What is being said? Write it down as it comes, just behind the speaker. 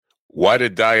Why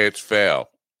did diets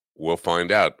fail? We'll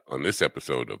find out on this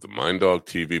episode of the Mind Dog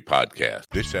TV podcast.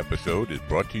 This episode is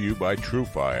brought to you by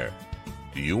TrueFire.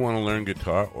 Do you want to learn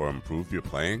guitar or improve your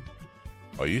playing?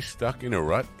 Are you stuck in a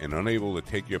rut and unable to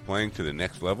take your playing to the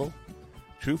next level?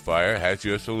 TrueFire has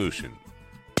your solution.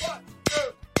 1, 2,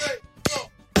 3, 4.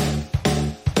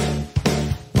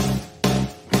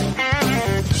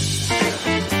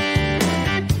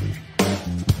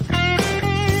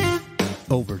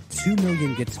 Over 2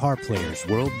 million guitar players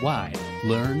worldwide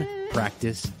learn,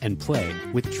 practice, and play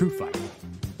with TrueFire.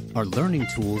 Our learning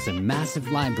tools and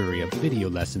massive library of video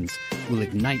lessons will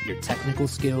ignite your technical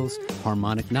skills,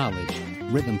 harmonic knowledge,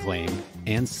 rhythm playing,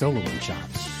 and soloing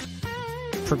chops.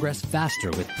 Progress faster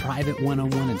with private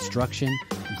one-on-one instruction,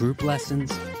 group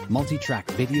lessons, multi-track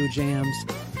video jams,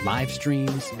 live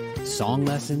streams, song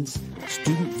lessons,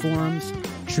 student forums,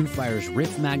 TrueFire's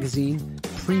Riff magazine,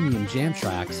 premium jam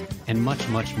tracks, and much,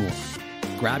 much more.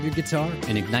 Grab your guitar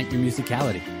and ignite your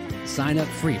musicality. Sign up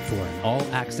free for an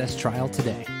all-access trial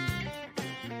today.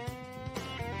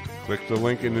 Click the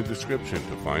link in the description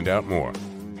to find out more. Is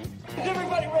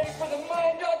everybody ready for the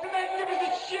Mind Dog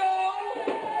Magnificent Show?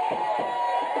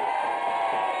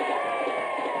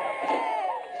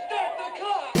 Start the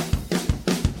clock!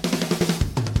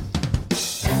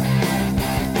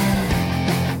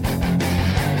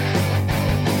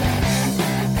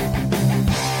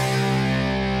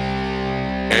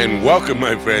 And welcome,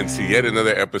 my friends, to yet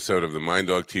another episode of the Mind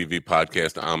Dog TV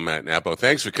podcast. I'm Matt Napo.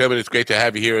 Thanks for coming. It's great to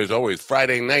have you here as always.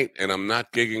 Friday night, and I'm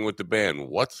not gigging with the band.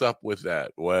 What's up with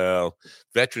that? Well,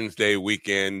 Veterans Day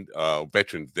weekend.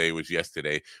 Veterans Day was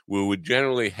yesterday. We would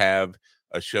generally have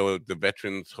a show at the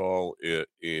Veterans Hall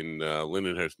in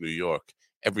Lindenhurst, New York.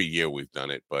 Every year we've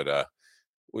done it, but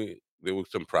there were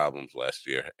some problems last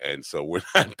year, and so we're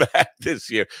not back this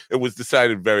year. It was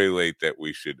decided very late that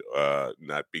we should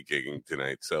not be gigging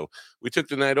tonight, so we took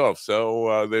the night off.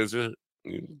 So there's a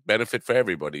benefit for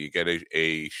everybody. You get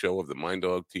a show of the Mind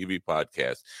Dog TV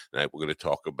podcast. Tonight we're going to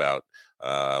talk about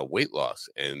weight loss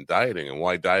and dieting and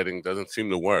why dieting doesn't seem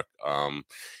to work.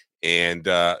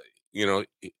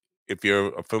 If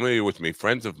you're familiar with me,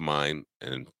 friends of mine,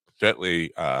 and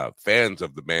certainly fans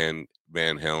of the band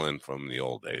Van Halen from the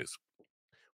old days,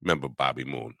 remember Bobby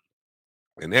Moon.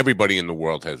 And everybody in the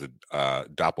world has a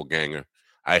doppelganger.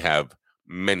 I have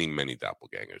many, many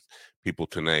doppelgangers. People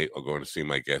tonight are going to see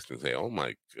my guest and say, oh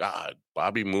my God,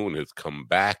 Bobby Moon has come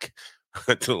back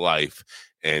to life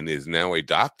and is now a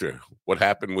doctor. What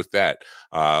happened with that?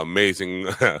 Amazing,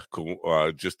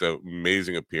 just an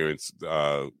amazing appearance.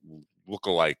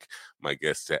 Look-alike my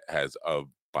guest has of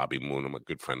Bobby Moon. I'm a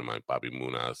good friend of mine, Bobby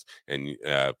Moonaz, and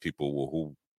people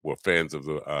who were fans of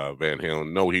the Van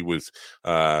Halen know he was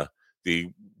the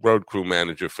road crew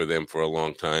manager for them for a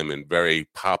long time and very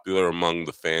popular among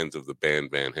the fans of the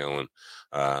band Van Halen.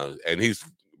 And he's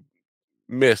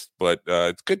missed, but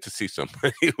it's good to see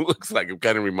somebody who looks like him,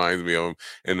 kind of reminds me of him,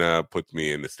 and puts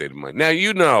me in the state of mind. Now,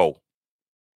 you know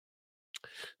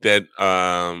that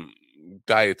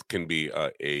diets can be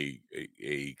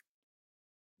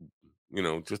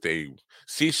just a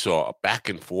seesaw, a back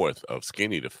and forth of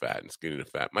skinny to fat and skinny to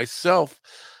fat. Myself,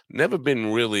 never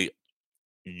been really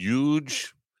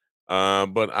huge,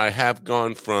 but I have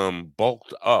gone from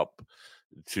bulked up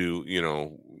to,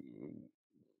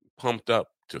 pumped up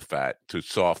to fat to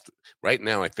soft. Right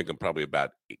now, I think I'm probably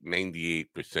about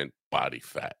 98% body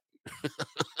fat.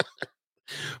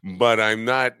 But I'm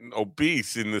not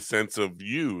obese in the sense of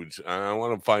huge. I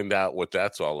want to find out what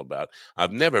that's all about.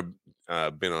 I've never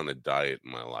been on a diet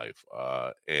in my life.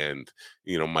 And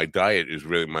my diet is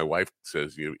really, my wife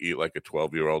says, you eat like a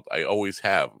 12-year-old. I always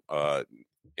have.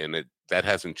 And that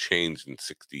hasn't changed in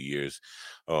 60 years,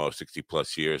 60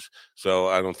 plus years. So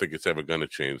I don't think it's ever going to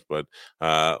change. But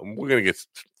we're going to get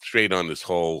straight on this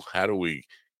whole, how do we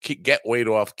get weight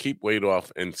off, keep weight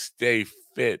off, and stay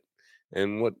fit?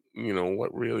 And what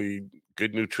really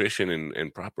good nutrition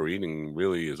and proper eating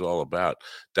really is all about.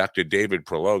 Dr. David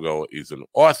Prologo is an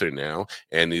author now,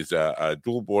 and he's a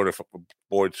dual board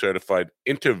certified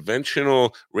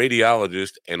interventional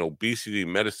radiologist and obesity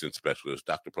medicine specialist.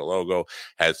 Dr. Prologo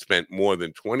has spent more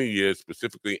than 20 years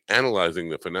specifically analyzing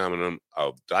the phenomenon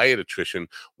of diet attrition.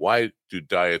 Why do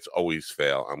diets always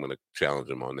fail? I'm going to challenge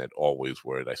him on that always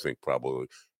word. I think probably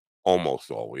almost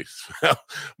always.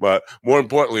 But more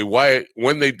importantly, why,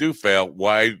 when they do fail,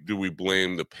 why do we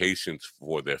blame the patients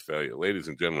for their failure? Ladies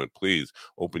and gentlemen, please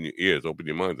open your ears, open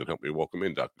your minds, and help me welcome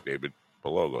in Dr. David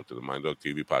Prologo to the Mind Dog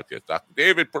TV podcast. Dr.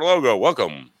 David Prologo,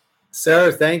 welcome.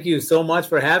 Sir, thank you so much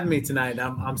for having me tonight.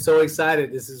 I'm so excited.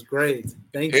 This is great.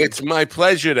 Thank you. It's my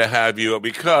pleasure to have you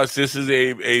because this is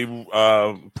a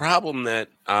problem that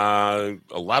a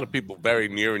lot of people very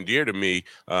near and dear to me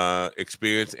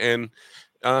experience, and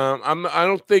I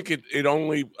don't think it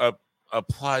only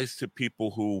applies to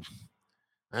people who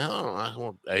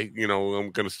I'm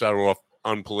going to start off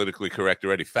unpolitically correct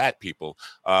already. Fat people,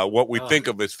 what we think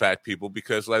of as fat people,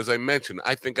 because as I mentioned,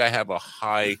 I think I have a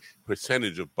high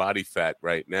percentage of body fat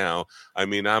right now. I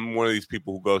mean, I'm one of these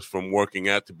people who goes from working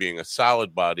out to being a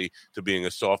solid body to being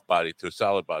a soft body to a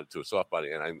solid body to a soft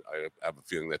body, and I have a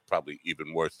feeling that's probably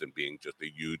even worse than being just a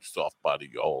huge soft body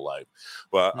your whole life.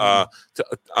 But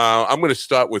I'm going to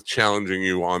start with challenging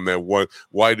you on that.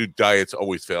 Why do diets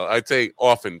always fail? I'd say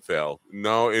often fail.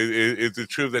 No, is it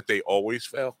true that they always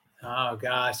fail? Oh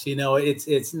gosh,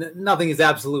 it's nothing is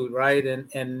absolute, right? And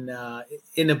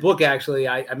in the book, actually,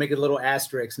 I make a little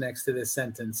asterisk next to this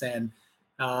sentence, and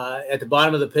at the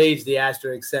bottom of the page, the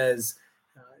asterisk says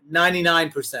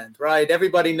 99%, right?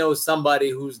 Everybody knows somebody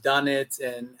who's done it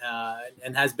and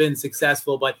has been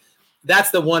successful, but that's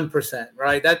the 1%,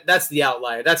 right? That's the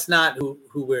outlier. That's not who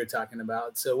we're talking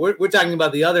about. So we're talking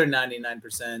about the other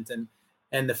 99%,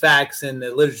 and the facts and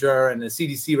the literature and the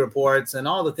CDC reports and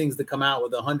all the things that come out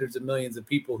with the hundreds of millions of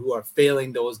people who are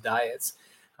failing those diets.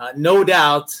 No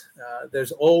doubt,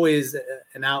 there's always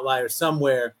an outlier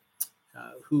somewhere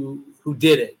who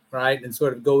did it, right? And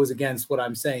sort of goes against what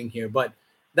I'm saying here. But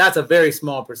that's a very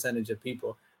small percentage of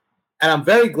people. And I'm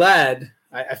very glad.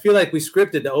 I feel like we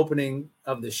scripted the opening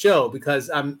of the show, because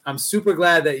I'm super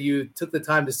glad that you took the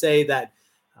time to say that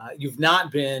you've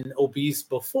not been obese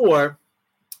before,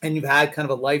 and you've had kind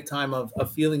of a lifetime of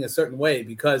feeling a certain way,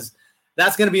 because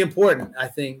that's going to be important, I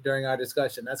think, during our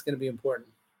discussion. That's going to be important.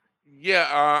 Yeah,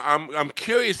 I'm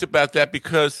curious about that,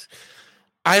 because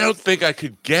I don't think I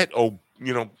could get,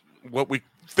 what we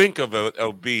think of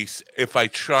obese if I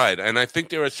tried. And I think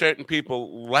there are certain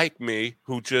people like me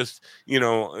who just,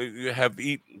 have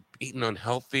eaten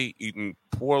unhealthy, eaten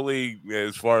poorly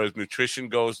as far as nutrition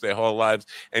goes their whole lives,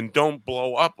 and don't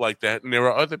blow up like that. And there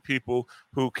are other people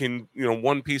who can,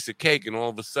 one piece of cake, and all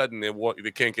of a sudden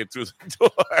they can't get through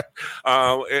the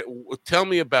door. Tell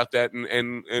me about that,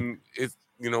 and it's,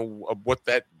 what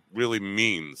that really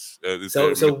means.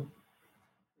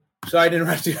 Sorry to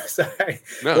interrupt you. Sorry.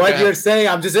 No, what you're saying,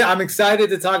 I'm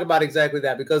excited to talk about exactly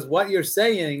that, because what you're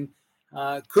saying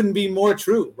couldn't be more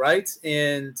true, right?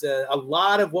 And a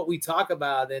lot of what we talk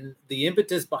about and the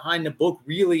impetus behind the book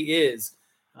really is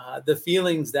the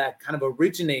feelings that kind of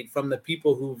originate from the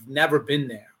people who've never been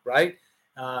there, right?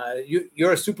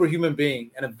 You're a superhuman being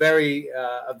and a very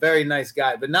nice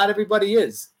guy, but not everybody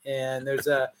is. And there's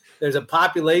a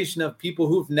population of people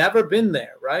who've never been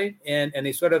there, right? And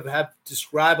they sort of have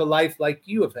described a life like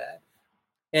you have had.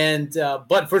 And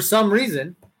but for some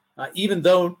reason, even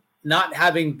though not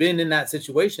having been in that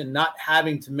situation, not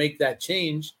having to make that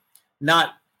change,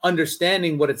 not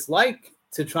understanding what it's like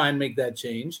to try and make that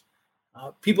change,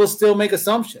 people still make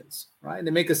assumptions, right? They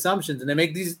make assumptions, and they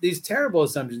make these terrible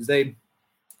assumptions. They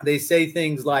say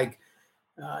things like,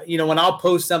 when I'll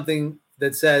post something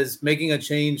that says making a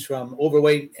change from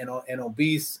overweight and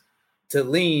obese to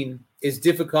lean is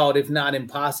difficult, if not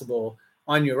impossible,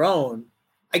 on your own,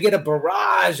 I get a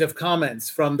barrage of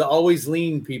comments from the always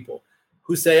lean people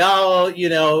who say, I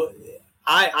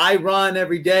run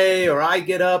every day, or I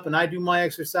get up and I do my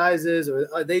exercises,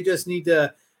 or they just need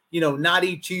to, not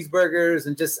eat cheeseburgers,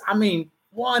 and just,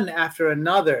 one after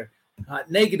another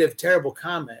negative, terrible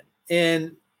comment.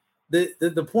 And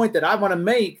the point that I want to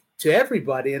make to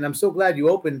everybody, and I'm so glad you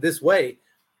opened this way,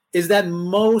 is that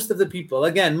most of the people,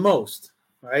 again, most,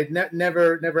 right?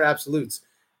 Never absolutes.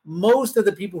 Most of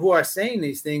the people who are saying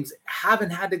these things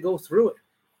haven't had to go through it.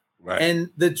 Right. And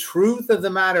the truth of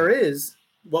the matter is,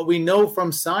 what we know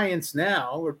from science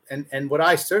now, and what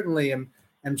I certainly am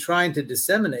trying to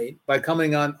disseminate by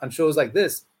coming on shows like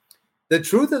this, the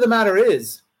truth of the matter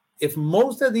is, if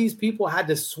most of these people had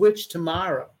to switch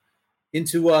tomorrow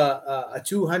into a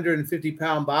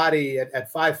 250-pound body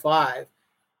at 5'5"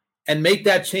 and make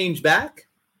that change back,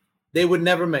 they would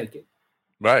never make it.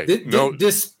 Right.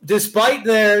 Despite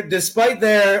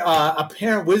their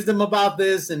apparent wisdom about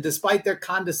this, and despite their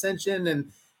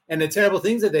condescension and the terrible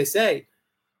things that they say,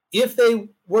 if they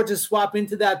were to swap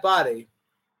into that body,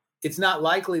 it's not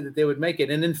likely that they would make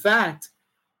it. And in fact,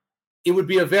 it would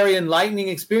be a very enlightening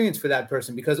experience for that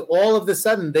person, because all of a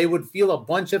sudden they would feel a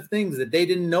bunch of things that they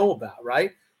didn't know about,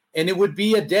 right? And it would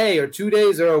be a day or 2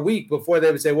 days or a week before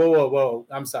they would say, whoa,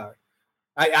 I'm sorry.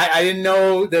 I didn't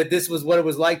know that this was what it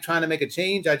was like trying to make a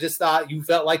change. I just thought you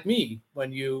felt like me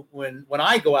when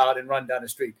I go out and run down the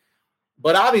street.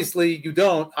 But obviously you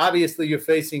don't. Obviously you're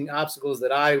facing obstacles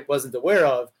that I wasn't aware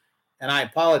of, and I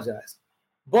apologize.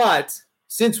 But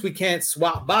since we can't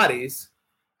swap bodies,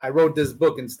 I wrote this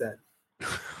book instead.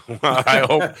 Well,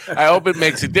 I hope it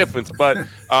makes a difference. But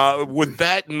with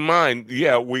that in mind,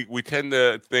 yeah, we tend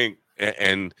to think,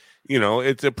 and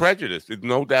it's a prejudice. There's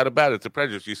no doubt about it. It's a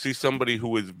prejudice. You see somebody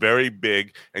who is very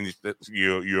big, and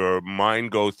your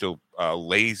mind goes to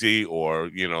lazy, or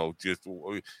just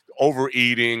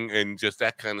overeating and just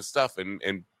that kind of stuff, and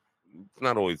it's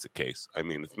not always the case. I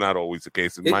mean, it's not always the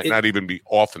case. It might not even be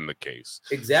often the case.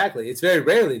 Exactly. It's very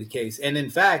rarely the case. And in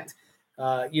fact,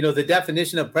 the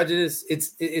definition of prejudice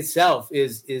itself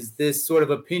is this sort of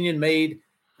opinion made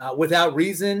without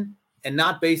reason and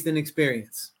not based in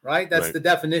experience, right? That's right. The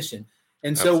definition.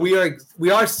 And Absolutely. So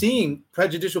we are seeing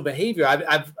prejudicial behavior.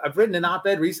 I've written an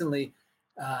op-ed recently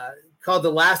called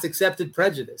 "The Last Accepted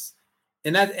Prejudice,"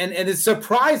 and it's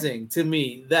surprising to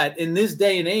me that in this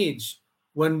day and age,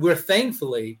 when we're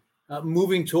thankfully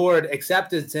moving toward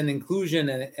acceptance and inclusion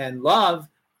and love,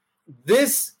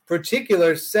 this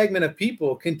particular segment of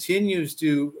people continues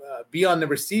to be on the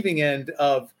receiving end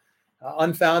of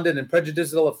unfounded and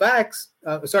prejudicial attacks,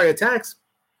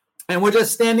 and we're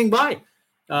just standing by.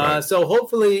 Right. So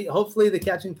hopefully the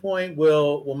Catching Point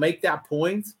will make that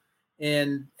point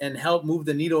and help move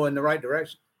the needle in the right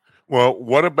direction. Well,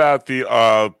 what about the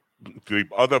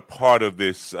other part of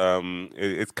this?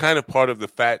 It's kind of part of the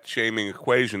fat shaming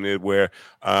equation, where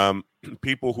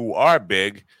people who are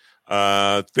big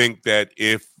think that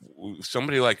if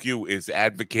somebody like you is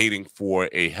advocating for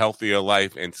a healthier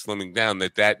life and slimming down,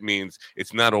 that means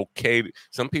it's not okay.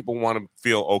 Some people want to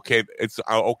feel okay. It's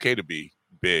okay to be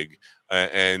big.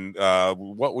 And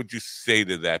what would you say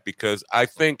to that? Because I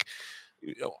think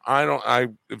I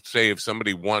would say if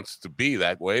somebody wants to be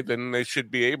that way, then they should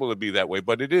be able to be that way.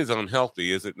 But it is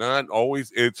unhealthy, is it not?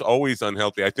 It's always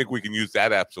unhealthy. I think we can use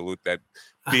that absolute, that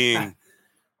being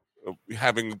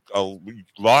having a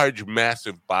large,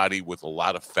 massive body with a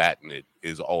lot of fat in it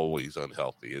is always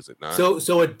unhealthy, is it not?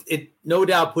 So it no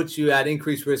doubt puts you at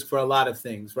increased risk for a lot of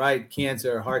things, right?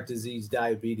 Cancer, heart disease,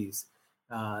 diabetes,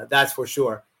 that's for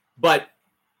sure. But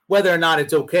whether or not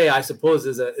it's okay, I suppose,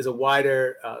 is a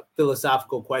wider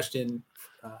philosophical question.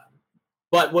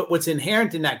 But what's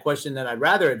inherent in that question that I'd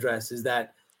rather address is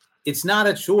that it's not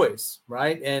a choice,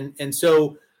 right? And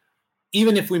so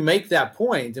even if we make that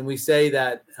point and we say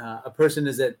that a person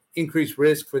is at increased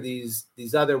risk for these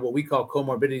other, what we call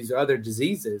comorbidities or other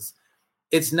diseases,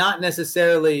 it's not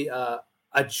necessarily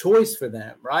a choice for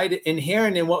them, right?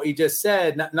 Inherent in what you just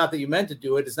said, not that you meant to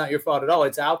do it, it's not your fault at all.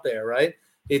 It's out there, right?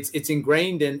 It's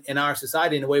ingrained in our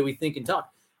society in the way we think and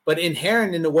talk. But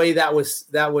inherent in the way that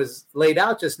was laid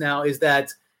out just now is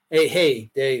that, hey,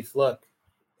 Dave, look,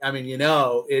 I mean,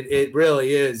 it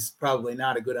really is probably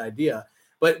not a good idea.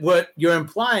 But what you're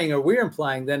implying, or we're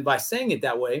implying then by saying it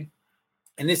that way,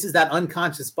 and this is that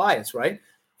unconscious bias, right,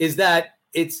 is that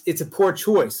it's a poor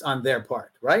choice on their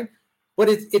part, right? But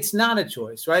it's not a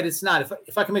choice, right? It's not.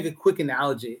 If I can make a quick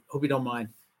analogy, hope you don't mind.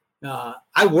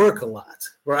 I work a lot,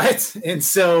 right? And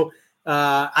so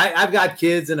I've got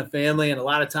kids and a family, and a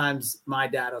lot of times my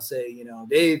dad will say,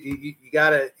 Dave, you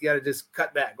gotta just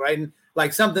cut back, right? And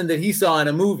like something that he saw in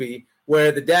a movie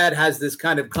where the dad has this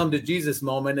kind of come to Jesus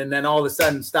moment and then all of a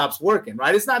sudden stops working,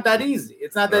 right? It's not that easy.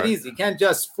 It's not that easy. You can't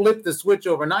just flip the switch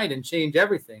overnight and change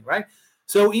everything, right?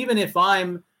 So even if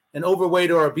I'm an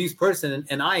overweight or obese person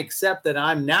and I accept that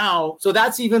I'm now, so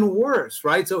that's even worse,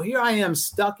 right? So here I am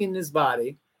stuck in this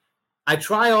body. I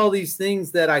try all these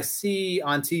things that I see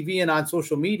on TV and on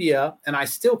social media, and I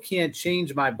still can't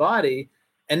change my body.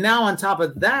 And now on top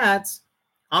of that,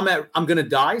 I'm going to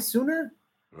die sooner.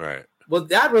 Right. Well,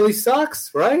 that really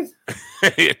sucks, right?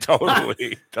 Yeah,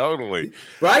 totally.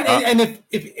 Right. And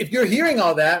if you're hearing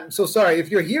all that, I'm so sorry. If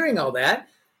you're hearing all that,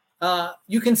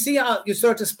 you can see how you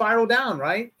start to spiral down,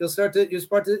 right? You start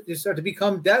to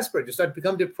become desperate. You start to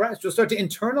become depressed. You'll start to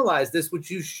internalize this, which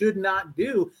you should not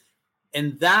do.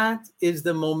 And that is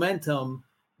the momentum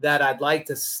that I'd like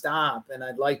to stop, and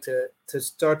I'd like to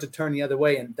start to turn the other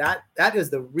way. And that is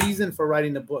the reason for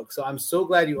writing the book. So I'm so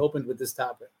glad you opened with this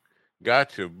topic.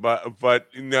 Gotcha. But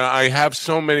I have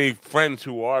so many friends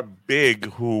who are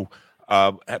big who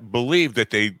believe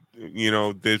that they,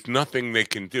 there's nothing they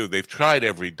can do. They've tried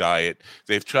every diet.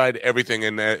 They've tried everything.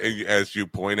 And as you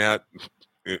point out,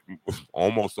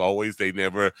 almost always they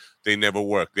never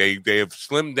work. They have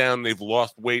slimmed down, they've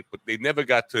lost weight, but they never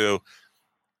got to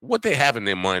what they have in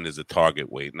their mind is a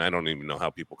target weight. And I don't even know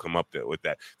how people come up there with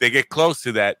that. They get close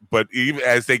to that, but even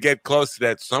as they get close to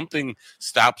that, something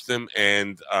stops them.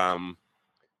 And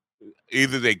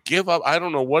either they give up. I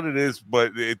don't know what it is,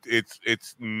 but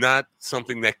it's not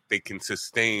something that they can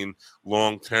sustain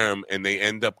long term, and they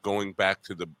end up going back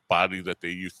to the body that they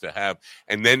used to have,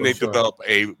 and then they develop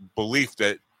a belief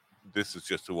that this is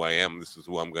just who I am. This is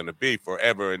who I'm going to be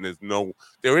forever, and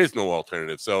there is no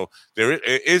alternative. So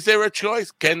is there a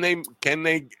choice? Can they?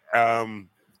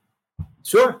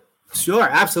 Sure,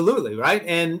 absolutely, right.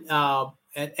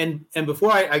 And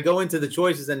before I go into the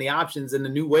choices and the options and the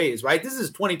new ways, right? This is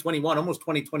 2021, almost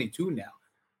 2022 now,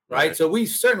 right? So we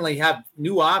certainly have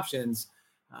new options,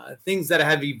 things that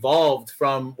have evolved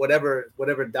from whatever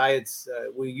diets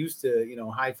we used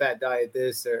to, high fat diet,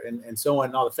 this and so on,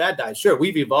 and all the fat diets. Sure,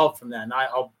 we've evolved from that, and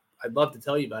I'd love to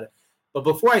tell you about it. But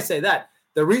before I say that,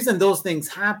 the reason those things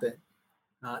happen,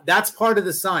 that's part of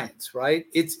the science, right?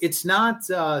 It's not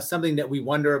something that we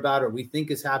wonder about or we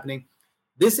think is happening.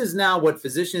 This is now what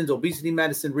physicians, obesity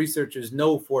medicine researchers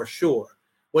know for sure.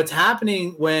 What's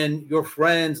happening when your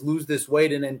friends lose this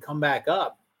weight and then come back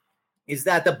up is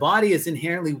that the body is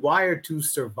inherently wired to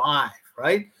survive,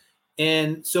 right?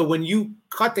 And so when you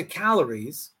cut the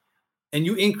calories and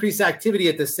you increase activity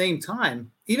at the same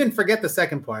time, even forget the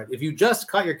second part. If you just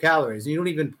cut your calories and you don't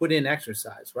even put in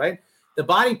exercise, right? The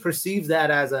body perceives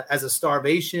that as a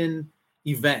starvation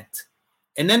event.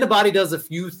 And then the body does a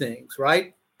few things,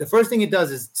 right? The first thing it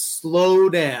does is slow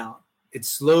down. It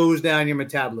slows down your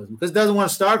metabolism because it doesn't want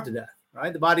to starve to death,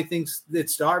 right? The body thinks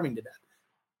it's starving to death.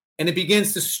 And it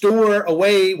begins to store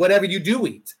away whatever you do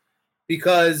eat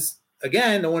because,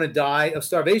 again, don't want to die of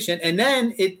starvation. And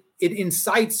then it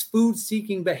incites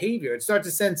food-seeking behavior. It starts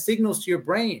to send signals to your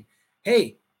brain.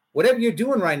 Hey, whatever you're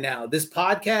doing right now, this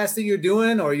podcast that you're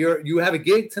doing or you have a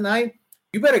gig tonight,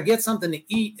 you better get something to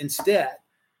eat instead.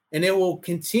 And it will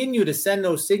continue to send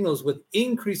those signals with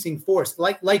increasing force,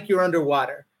 like you're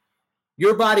underwater.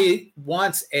 Your body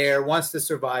wants air, wants to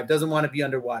survive, doesn't want to be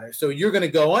underwater. So you're going to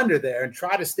go under there and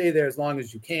try to stay there as long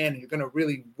as you can. And you're going to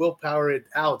really willpower it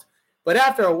out. But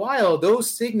after a while,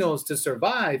 those signals to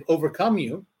survive overcome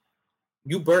you.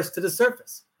 You burst to the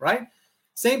surface, right?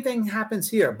 Same thing happens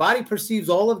here. Body perceives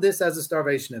all of this as a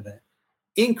starvation event.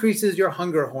 Increases your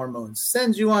hunger hormones,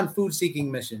 sends you on food-seeking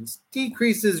missions,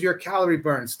 decreases your calorie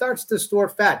burn, starts to store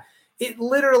fat. It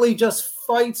literally just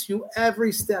fights you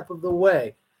every step of the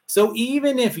way. So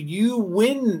even if you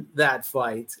win that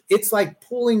fight, it's like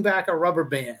pulling back a rubber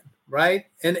band, right?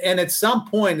 And at some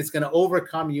point, it's going to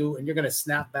overcome you, and you're going to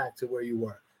snap back to where you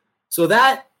were. So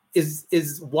that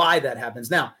is why that happens.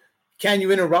 Now, can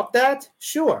you interrupt that?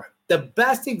 Sure. The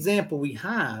best example we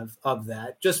have of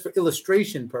that, just for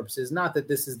illustration purposes, not that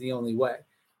this is the only way,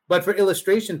 but for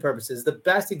illustration purposes, the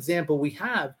best example we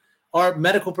have are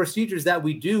medical procedures that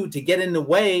we do to get in the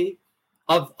way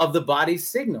of the body's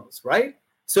signals, right?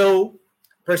 So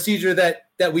procedure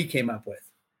that we came up with,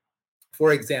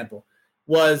 for example,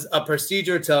 was a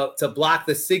procedure to block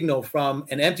the signal from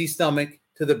an empty stomach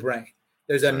to the brain.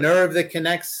 There's a nerve that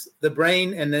connects the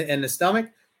brain and the stomach.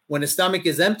 When the stomach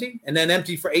is empty and then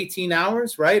empty for 18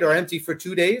 hours, right, or empty for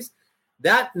 2 days,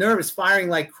 that nerve is firing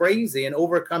like crazy and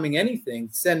overcoming anything,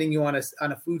 sending you on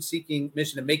a food-seeking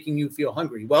mission and making you feel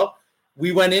hungry. Well,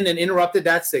 we went in and interrupted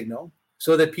that signal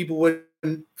so that people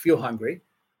wouldn't feel hungry,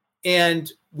 and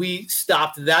we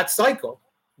stopped that cycle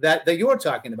that you're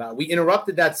talking about. We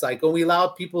interrupted that cycle. We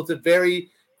allowed people to very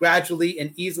gradually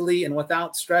and easily and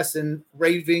without stress and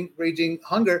raging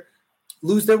hunger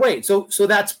lose their weight. So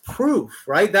that's proof,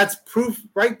 right? That's proof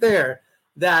right there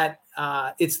that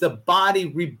it's the body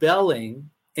rebelling.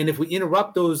 And if we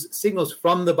interrupt those signals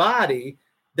from the body,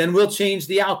 then we'll change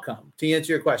the outcome, to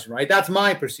answer your question, right? That's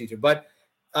my procedure. But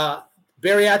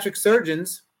bariatric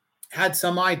surgeons had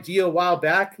some idea a while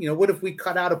back, what if we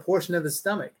cut out a portion of the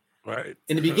stomach? Right.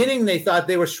 In the beginning, they thought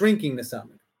they were shrinking the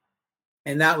stomach.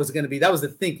 And that was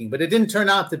the thinking. But it didn't turn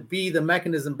out to be the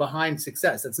mechanism behind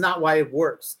success. That's not why it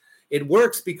works. It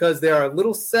works because there are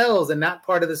little cells in that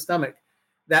part of the stomach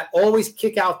that always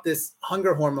kick out this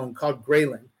hunger hormone called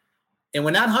ghrelin. And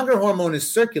when that hunger hormone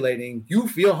is circulating, you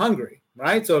feel hungry,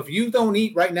 right? So if you don't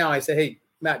eat right now, I say, hey,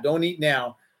 Matt, don't eat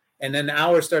now. And then the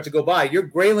hours start to go by. Your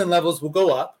ghrelin levels will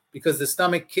go up because the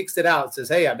stomach kicks it out. It says,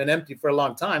 hey, I've been empty for a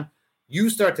long time. You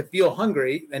start to feel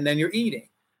hungry, and then you're eating.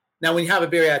 Now, when you have a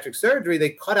bariatric surgery, they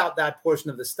cut out that portion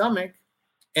of the stomach,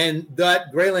 and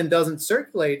that ghrelin doesn't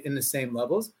circulate in the same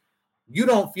levels. You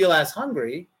don't feel as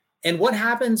hungry. And what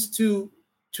happens to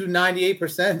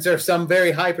 98% or some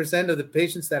very high percent of the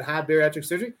patients that have bariatric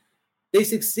surgery? They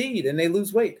succeed and they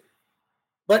lose weight.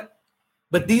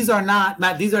 But these are not,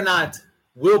 Matt, these are not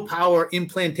willpower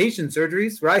implantation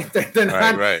surgeries, right?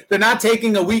 They're not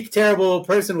taking a weak, terrible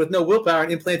person with no willpower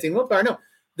and implanting willpower. No,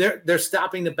 they're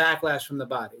stopping the backlash from the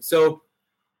body. So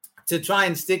to try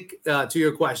and stick to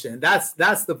your question, that's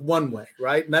the one way,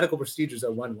 right? Medical procedures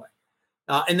are one way.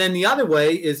 And then the other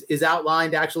way is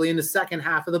outlined actually in the second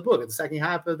half of the book, the second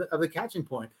half of the Catching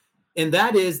Point. And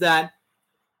that is that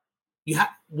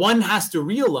one has to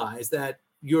realize that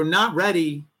you're not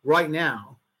ready right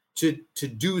now to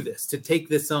do this, to take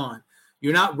this on.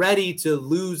 You're not ready to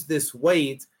lose this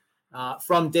weight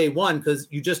from day one because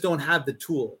you just don't have the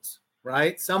tools,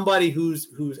 right? Somebody who's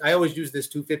I always use this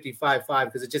 255.5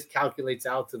 because it just calculates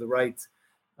out to the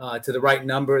right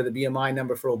number, the BMI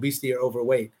number for obesity or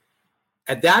overweight.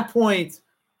 At that point,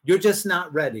 you're just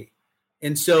not ready.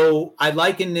 And so I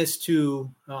liken this to,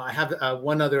 I have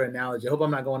one other analogy. I hope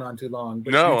I'm not going on too long.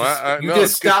 But No, you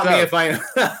just stop me if I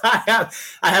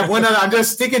I have one other. I'm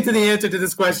just sticking to the answer to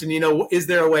this question. Is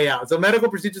there a way out? So medical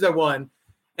procedures are one.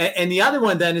 And the other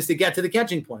one then is to get to the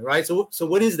catching point, right? So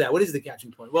what is that? What is the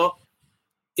catching point? Well,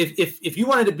 if you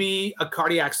wanted to be a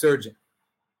cardiac surgeon,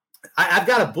 I've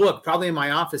got a book probably in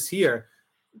my office here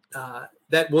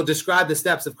that will describe the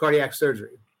steps of cardiac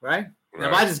surgery, right? Now,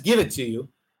 if I just give it to you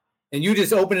and you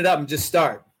just open it up and just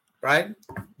start, right?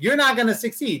 You're not going to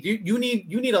succeed. You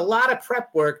need a lot of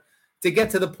prep work to get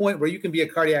to the point where you can be a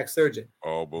cardiac surgeon.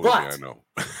 Oh, believe me, I know.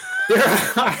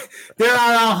 there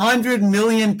are 100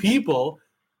 million people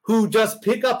who just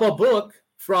pick up a book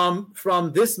from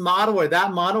this model or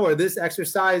that model or this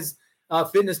exercise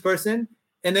fitness person,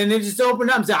 and then they just open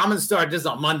up and say, I'm going to start this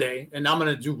on Monday, and I'm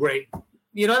going to do great.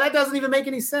 That doesn't even make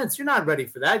any sense. You're not ready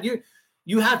for that.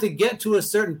 You have to get to a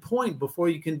certain point before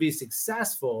you can be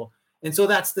successful. And so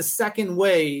that's the second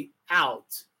way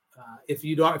out. If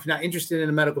you're not interested in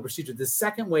a medical procedure, the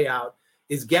second way out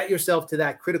is get yourself to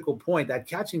that critical point, that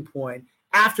catching point,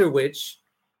 after which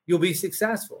you'll be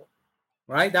successful,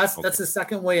 right? That's the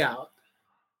second way out.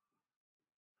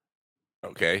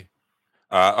 Okay.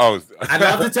 I'd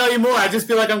love to tell you more. I just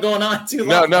feel like I'm going on too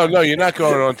long. No, you're not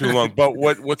going on too long. But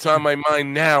what's on my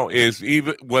mind now is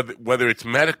even whether it's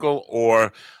medical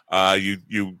or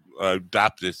you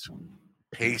adopt this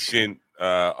patient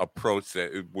approach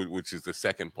which is the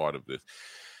second part of this.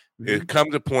 Mm-hmm. It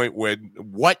comes a point where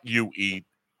what you eat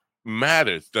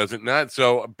matters, does it not?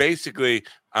 So basically,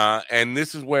 and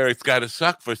this is where it's got to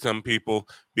suck for some people,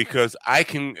 because I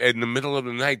can, in the middle of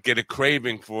the night, get a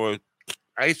craving for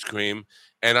ice cream,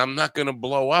 and I'm not going to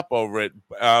blow up over it.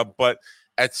 But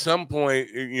at some point,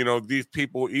 these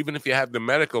people, even if you have the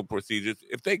medical procedures,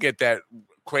 if they get that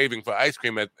craving for ice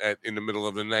cream in the middle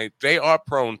of the night, they are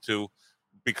prone to,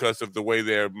 because of the way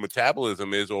their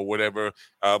metabolism is or whatever,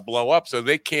 blow up. So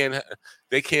they can't.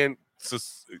 So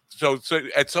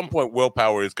at some point,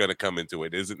 willpower is going to come into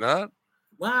it, is it not?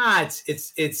 Well,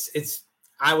 it's.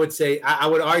 I would say I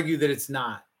would argue that it's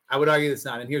not.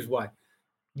 And here's why.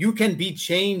 You can be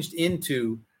changed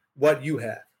into what you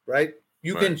have, right?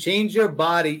 You can change your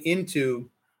body into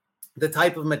the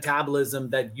type of metabolism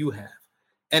that you have.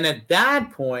 And at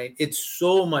that point, it's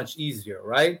so much easier,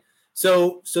 right?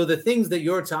 So the things that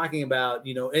you're talking about,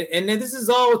 and this is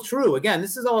all true. Again,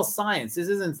 this is all science. This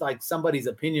isn't like somebody's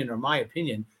opinion or my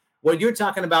opinion. What you're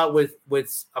talking about with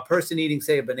a person eating,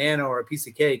 say, a banana or a piece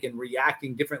of cake and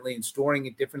reacting differently and storing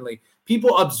it differently,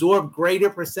 people absorb greater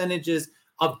percentages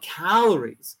of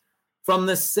calories from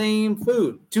the same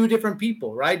food. Two different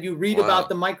people, right? You read about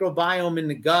the microbiome in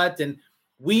the gut, and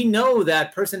we know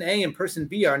that person A and person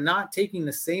B are not taking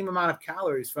the same amount of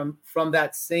calories from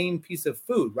that same piece of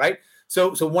food, right?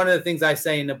 So one of the things I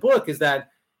say in the book is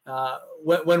that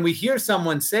when we hear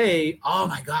someone say, "Oh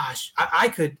my gosh, I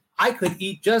could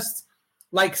eat just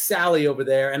like Sally over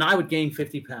there, and I would gain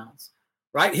 50 pounds,"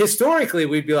 right? Historically,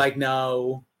 we'd be like,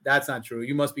 "No, that's not true.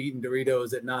 You must be eating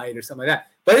Doritos at night or something like that."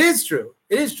 But it is true.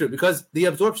 It is true because the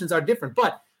absorptions are different.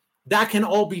 But that can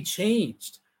all be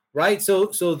changed, right? So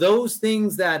those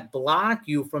things that block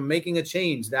you from making a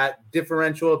change, that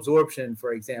differential absorption,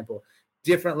 for example,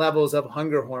 different levels of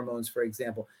hunger hormones, for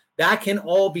example, that can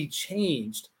all be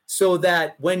changed so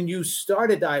that when you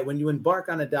start a diet, when you embark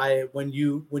on a diet, when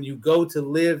you go to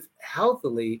live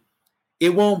healthily, it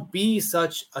won't be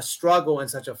such a struggle and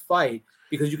such a fight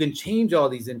because you can change all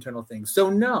these internal things.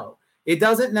 So no, it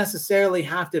doesn't necessarily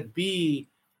have to be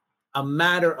a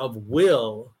matter of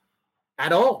will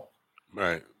at all.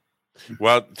 Right.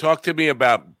 Well, talk to me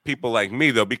about people like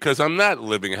me, though, because I'm not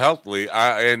living healthily.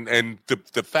 And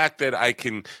the fact that I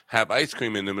can have ice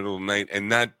cream in the middle of the night and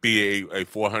not be a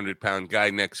 400-pound guy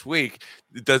next week,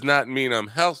 it does not mean I'm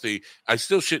healthy. I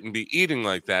still shouldn't be eating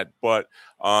like that. But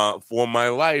for my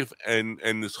life and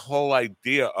this whole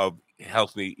idea of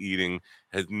healthy eating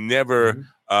has never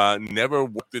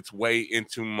worked its way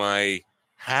into my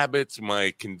habits,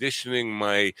 my conditioning,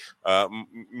 my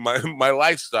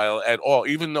lifestyle at all,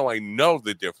 even though I know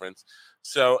the difference.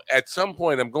 So at some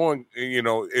point, I'm going, in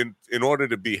order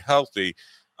to be healthy,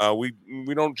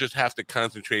 we don't just have to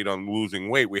concentrate on losing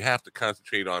weight. We have to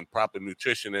concentrate on proper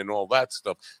nutrition and all that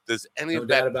stuff. Does any of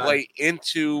that play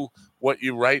into what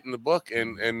you write in the book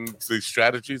and the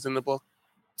strategies in the book?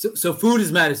 So food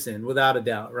is medicine, without a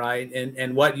doubt, right?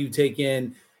 And what you take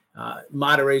in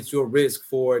moderates your risk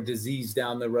for disease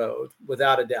down the road,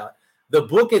 without a doubt. The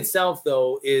book itself,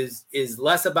 though, is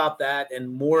less about that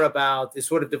and more about, it's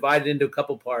sort of divided into a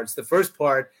couple parts. The first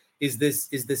part is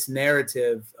this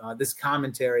narrative, this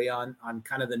commentary on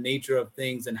kind of the nature of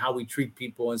things and how we treat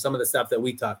people and some of the stuff that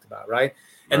we talked about, right?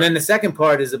 And then the second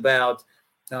part is about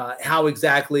how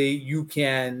exactly you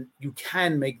can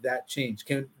make that change.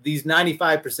 Can these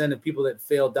 95% of people that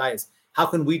fail diets, how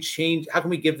can we change? How can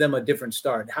we give them a different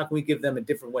start? How can we give them a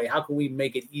different way? How can we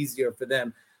make it easier for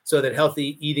them so that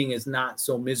healthy eating is not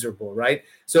so miserable, right?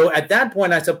 So at that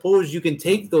point, I suppose you can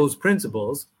take those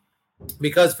principles,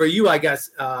 because for you, I guess,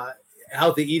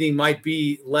 healthy eating might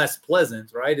be less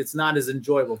pleasant, right? It's not as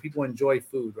enjoyable. People enjoy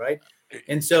food, right?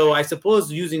 And so I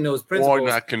suppose using those principles, or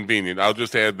not convenient. I'll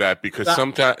just add that, because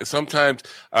sometimes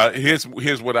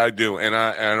here's what I do, and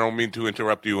I don't mean to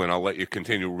interrupt you, and I'll let you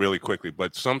continue really quickly.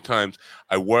 But sometimes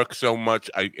I work so much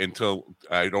until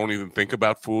I don't even think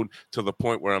about food, to the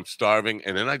point where I'm starving,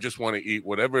 and then I just want to eat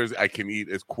whatever I can eat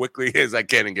as quickly as I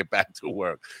can and get back to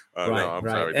work. Right.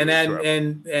 Sorry.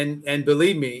 And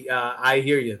believe me, I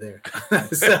hear you there.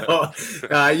 So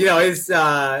it's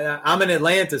I'm in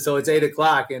Atlanta, so it's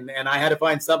 8:00, and I had to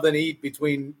find something to eat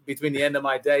between the end of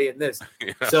my day and this.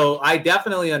 Yeah. So I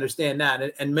definitely understand that.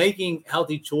 And making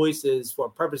healthy choices for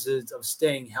purposes of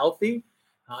staying healthy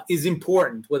is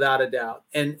important, without a doubt.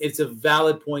 And it's a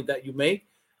valid point that you make,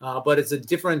 but it's a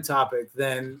different topic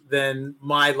than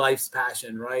my life's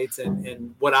passion, right?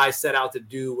 And what I set out to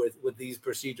do with these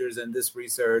procedures and this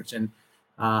research and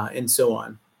so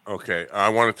on. Okay, I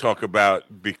want to talk about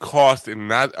the cost, and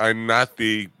not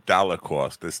the dollar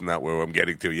cost. That's not where I'm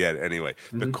getting to yet. Anyway,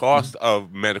 the cost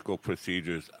of medical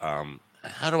procedures.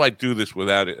 How do I do this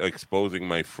without exposing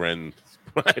my friend's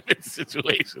private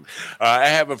situation? I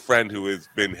have a friend who has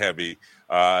been heavy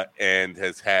and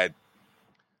has had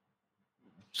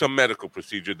some medical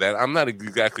procedure that I'm not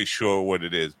exactly sure what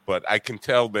it is, but I can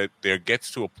tell that there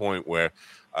gets to a point where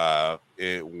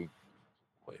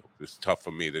it's tough for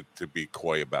me to be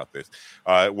coy about this,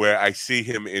 where I see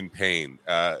him in pain.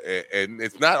 And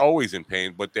it's not always in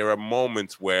pain, but there are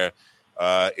moments where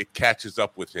it catches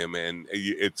up with him, and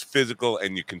it's physical,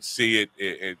 and you can see it.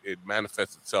 It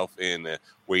manifests itself in a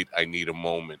wait, I need a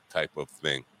moment type of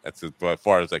thing. That's as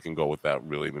far as I can go without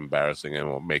really embarrassing him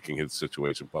or making his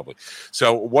situation public.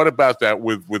 So what about that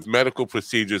with medical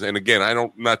procedures? And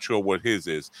again, not sure what his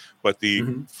is, but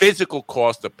the physical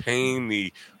cost, the pain,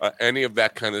 the any of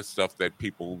that kind of stuff that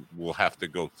people will have to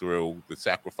go through, the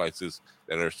sacrifices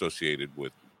that are associated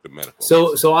with the medical.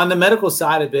 So on the medical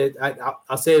side of it,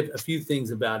 I'll say a few things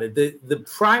about it. The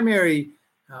primary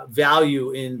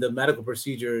value in the medical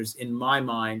procedures, in my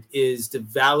mind, is to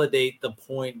validate the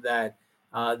point that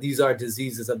these are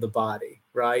diseases of the body,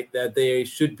 right? That they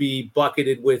should be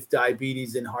bucketed with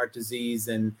diabetes and heart disease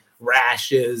and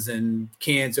rashes and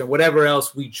cancer and whatever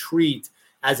else we treat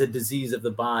as a disease of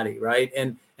the body, right?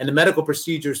 And the medical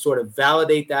procedures sort of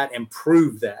validate that and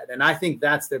prove that. And I think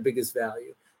that's their biggest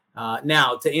value.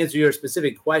 Now, to answer your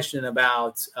specific question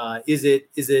about is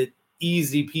it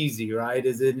easy peasy, right?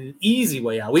 Is it an easy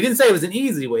way out? We didn't say it was an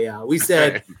easy way out. We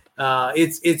said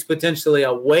it's potentially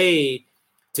a way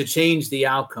to change the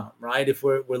outcome, right? If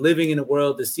we're living in a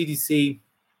world, the CDC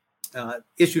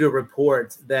issued a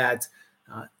report that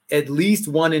at least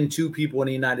 1 in 2 people in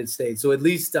the United States, so at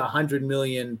least 100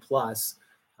 million plus,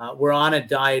 were on a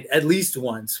diet at least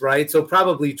once, right? So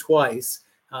probably twice.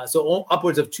 So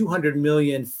upwards of 200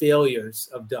 million failures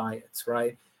of diets,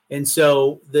 right? And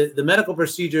so the medical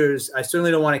procedures, I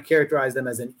certainly don't want to characterize them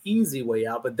as an easy way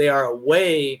out, but they are a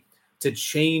way to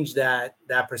change that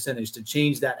percentage, to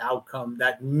change that outcome,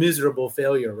 that miserable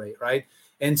failure rate, right?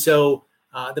 And so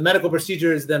the medical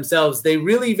procedures themselves, they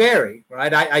really vary,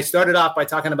 right? I started off by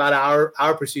talking about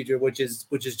our procedure, which is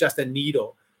just a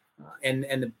needle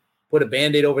and put a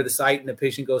Band-Aid over the site and the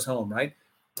patient goes home, right?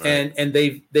 Right. And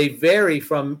they vary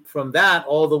from that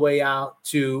all the way out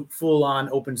to full-on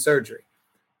open surgery.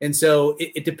 And so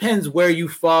it depends where you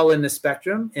fall in the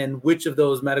spectrum and which of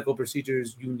those medical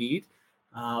procedures you need.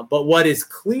 But what is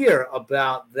clear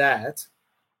about that,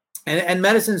 and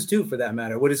medicines too, for that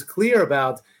matter, what is clear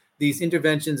about these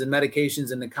interventions and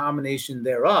medications and the combination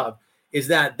thereof is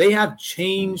that they have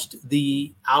changed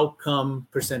the outcome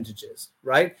percentages,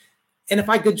 right? And if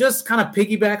I could just kind of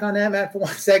piggyback on that, Matt, for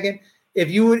 1 second, if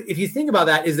you think about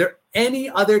that, is there any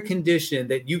other condition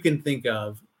that you can think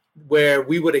of where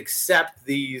we would accept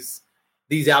these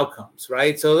outcomes,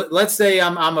 right? So let's say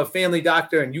I'm a family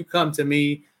doctor and you come to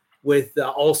me with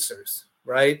ulcers,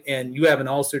 right? And you have an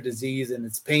ulcer disease and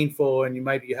it's painful and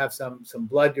you have some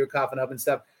blood you're coughing up and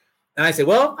stuff. And I say,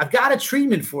 well, I've got a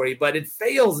treatment for you, but it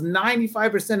fails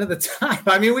 95% of the time.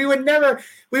 I mean, we would never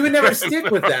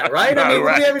stick with that, right? I mean,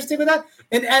 would we ever stick with that?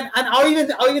 And I'll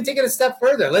even take it a step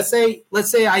further. Let's say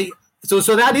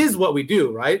so that is what we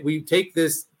do, right? We take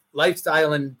this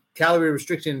lifestyle and calorie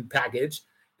restriction package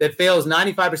that fails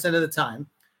 95% of the time,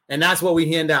 and that's what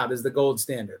we hand out as the gold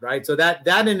standard, right? So that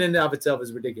in and of itself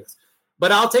is ridiculous.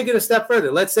 But I'll take it a step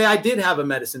further. Let's say I did have a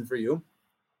medicine for you,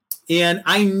 and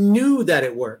I knew that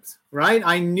it worked, right?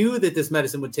 I knew that this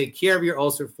medicine would take care of your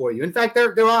ulcer for you. In fact,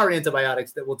 there are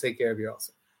antibiotics that will take care of your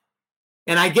ulcer.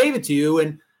 And I gave it to you,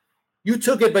 and you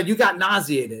took it, but you got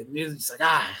nauseated. And you're just like,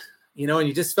 and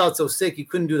you just felt so sick. You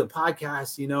couldn't do the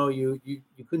podcast.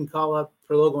 You couldn't call up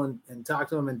Perlogo and talk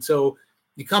to him. And so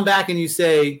you come back and you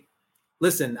say,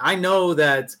 listen, I know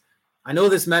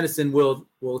this medicine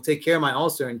will take care of my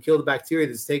ulcer and kill the bacteria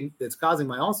that's causing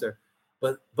my ulcer.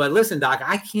 But listen, doc,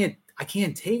 I can't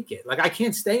take it. Like, I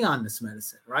can't stay on this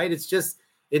medicine, right? It's just,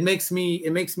 it makes me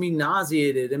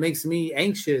nauseated. It makes me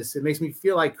anxious. It makes me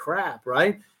feel like crap,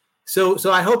 right? So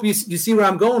I hope you see where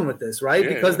I'm going with this, right?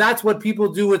 Yeah. Because that's what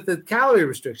people do with the calorie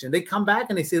restriction. They come back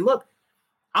and they say, look,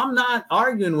 I'm not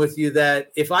arguing with you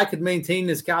that if I could maintain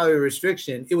this calorie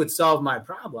restriction, it would solve my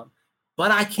problem,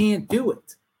 but I can't do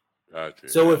it. Gotcha.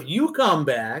 So if you come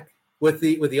back with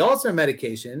the ulcer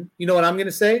medication, you know what I'm going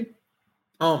to say?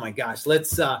 Oh my gosh,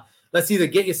 let's either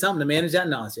get you something to manage that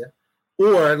nausea,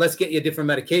 or let's get you a different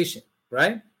medication,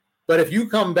 right? But if you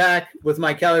come back with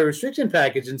my calorie restriction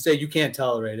package and say you can't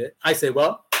tolerate it, I say,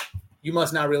 well, you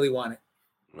must not really want it.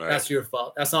 Right. That's your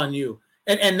fault. That's on you.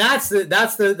 And that's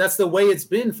the way it's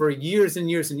been for years and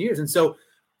years and years. And so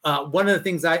one of the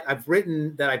things I've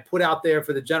written that I put out there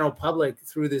for the general public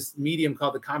through this medium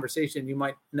called The Conversation, you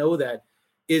might know that,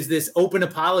 is this open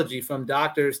apology from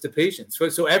doctors to patients.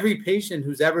 So every patient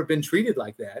who's ever been treated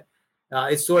like that,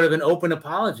 it's sort of an open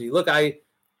apology. Look,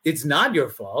 it's not your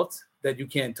fault that you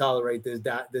can't tolerate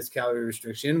this calorie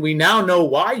restriction. We now know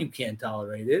why you can't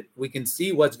tolerate it. We can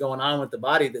see what's going on with the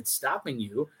body that's stopping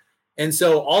you. And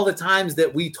so all the times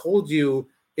that we told you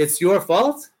it's your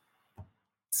fault,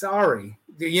 sorry.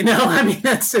 I mean,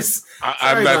 that's just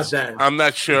I'm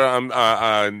not sure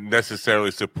I'm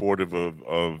necessarily supportive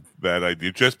of that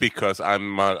idea, just because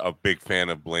I'm not a big fan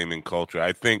of blaming culture.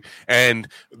 I think, and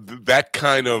that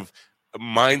kind of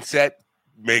mindset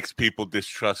makes people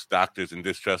distrust doctors and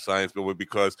distrust science, but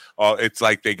because it's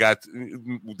like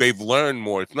they've learned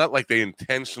more. It's not like they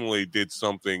intentionally did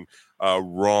something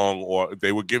wrong, or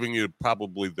they were giving you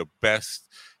probably the best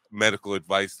medical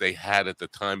advice they had at the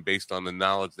time based on the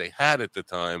knowledge they had at the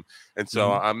time. And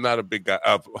so I'm not a big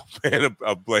fan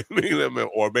of blaming them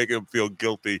or making them feel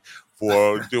guilty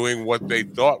for doing what they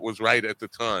thought was right at the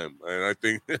time. And I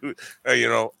think,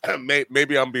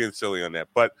 maybe I'm being silly on that.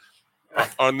 But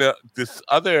on this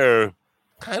other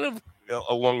kind of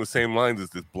along the same lines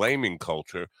as this blaming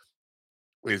culture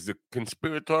is the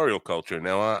conspiratorial culture.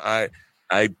 Now,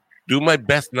 I do my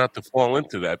best not to fall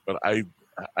into that, but I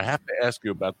have to ask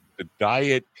you about the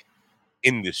diet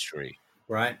industry.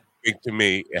 Right. I think to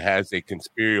me, it has a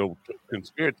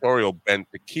conspiratorial bent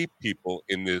to keep people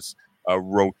in this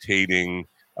rotating,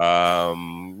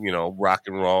 rock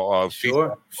and roll.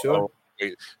 Sure.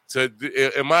 So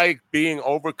am I being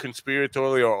over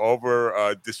conspiratorial or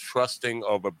over distrusting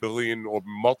of a billion or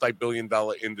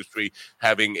multi-billion-dollar industry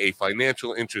having a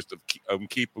financial interest of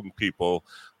keeping people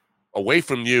away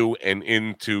from you and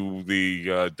into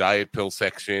the diet pill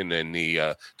section and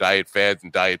the diet fads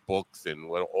and diet books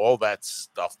and all that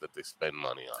stuff that they spend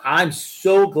money on? I'm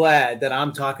so glad that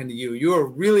I'm talking to you. You're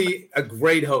really a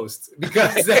great host,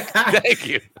 because thank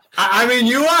you. I mean,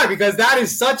 you are, because that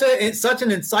is such an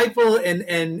insightful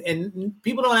and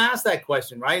people don't ask that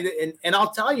question, right? And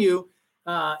I'll tell you,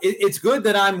 it's good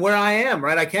that I'm where I am,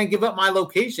 right? I can't give up my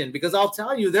location, because I'll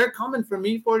tell you, they're coming for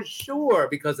me for sure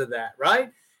because of that,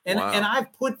 right? And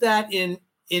I've put that in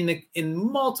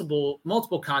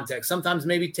multiple contexts. Sometimes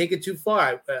maybe take it too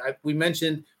far. We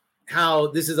mentioned how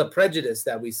this is a prejudice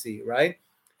that we see, right?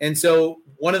 And so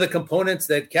one of the components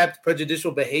that kept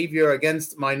prejudicial behavior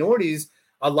against minorities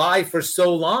alive for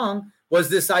so long was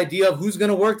this idea of who's going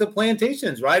to work the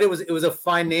plantations, right? It was a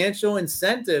financial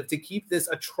incentive to keep this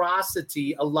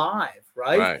atrocity alive,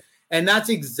 right? And that's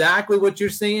exactly what you're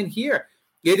saying here.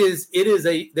 There is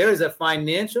a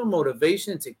financial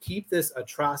motivation to keep this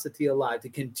atrocity alive, to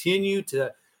continue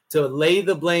to lay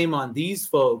the blame on these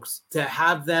folks, to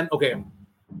have them. Okay,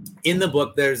 in the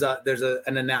book, there's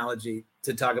an analogy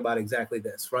to talk about exactly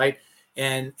this, right?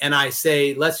 And I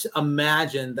say, let's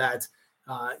imagine that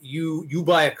you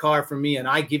buy a car from me and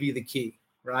I give you the key,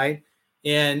 right?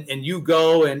 And you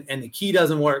go and the key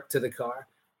doesn't work to the car.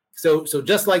 So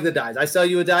just like the diet, I sell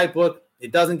you a diet book,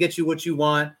 it doesn't get you what you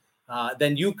want.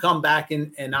 Then you come back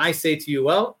and I say to you,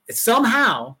 well,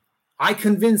 somehow I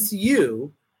convince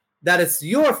you that it's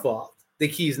your fault the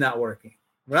key's not working,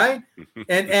 right?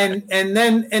 and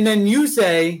then you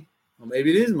say, well, maybe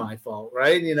it is my fault,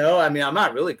 right? I mean, I'm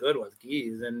not really good with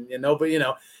keys,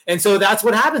 and so that's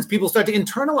what happens. People start to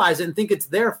internalize it and think it's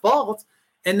their fault,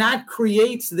 and that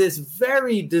creates this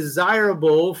very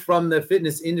desirable, from the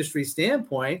fitness industry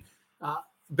standpoint,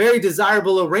 very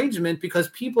desirable arrangement, because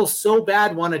people so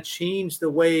bad want to change the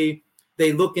way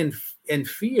they look and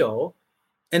feel.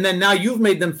 And then now you've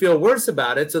made them feel worse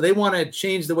about it. So they want to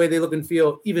change the way they look and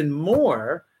feel even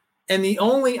more. And the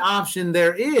only option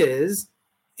there is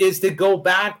to go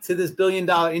back to this $1 billion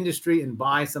industry and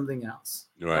buy something else.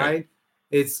 Right?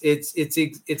 It's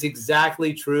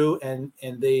exactly true. And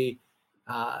a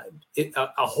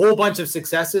whole bunch of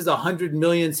successes, 100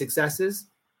 million successes,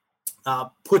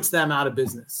 puts them out of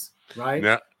business. Right.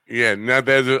 Now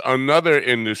there's another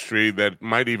industry that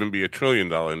might even be $1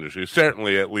 trillion industry,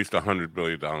 certainly at least $100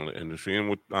 billion industry.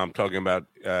 And I'm talking about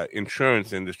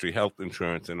insurance industry, health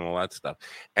insurance and all that stuff.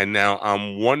 And now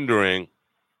I'm wondering,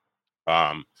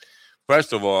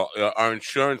 first of all, our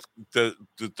insurance,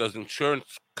 does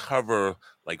insurance cover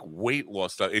like weight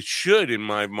loss stuff? It should, in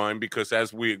my mind, because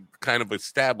as we kind of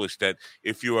established that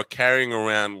if you are carrying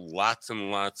around lots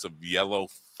and lots of yellow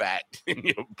fat in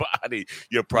your body,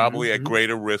 you're probably at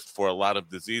greater risk for a lot of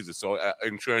diseases. So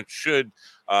insurance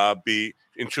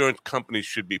companies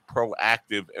should be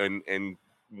proactive and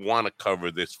want to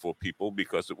cover this for people,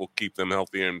 because it will keep them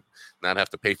healthier and not have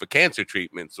to pay for cancer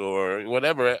treatments or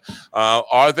whatever.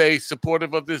 Are they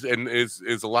supportive of this? And is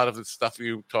a lot of the stuff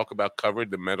you talk about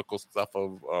covered, the medical stuff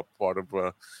of part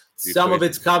of some of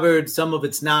it's covered, some of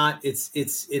it's not.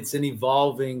 It's an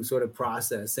evolving sort of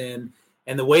process, and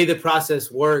the way the process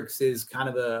works is kind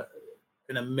of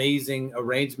an amazing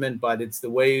arrangement, but it's the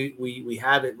way we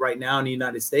have it right now in the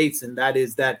United States. And that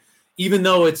is that even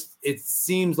though it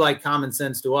seems like common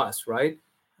sense to us, right?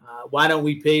 Why don't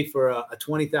we pay for a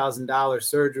 $20,000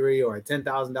 surgery or a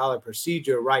 $10,000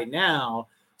 procedure right now,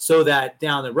 so that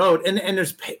down the road, and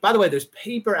there's, by the way, there's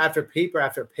paper after paper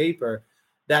after paper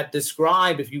that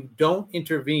describe, if you don't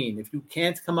intervene, if you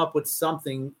can't come up with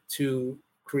something to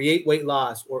create weight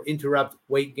loss or interrupt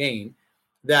weight gain,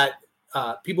 that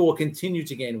people will continue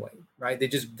to gain weight, right? They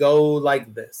just go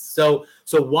like this. So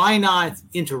why not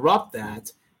interrupt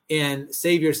that and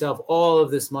save yourself all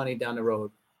of this money down the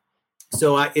road?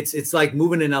 So it's like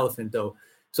moving an elephant, though.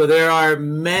 So there are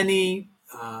many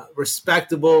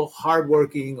respectable,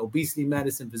 hardworking obesity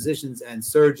medicine physicians and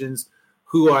surgeons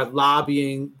who are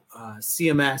lobbying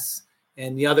CMS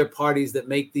and the other parties that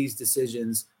make these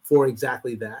decisions for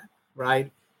exactly that, right?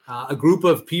 A group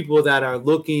of people that are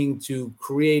looking to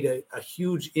create a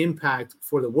huge impact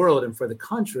for the world and for the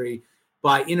country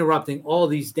by interrupting all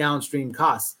these downstream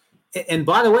costs. And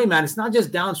by the way, man, it's not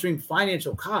just downstream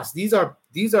financial costs. These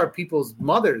are people's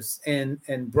mothers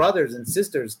and brothers and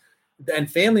sisters and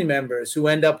family members who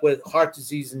end up with heart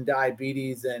disease and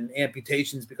diabetes and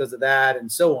amputations because of that,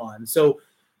 and so on. So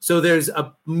there's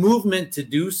a movement to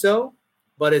do so,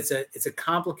 but it's a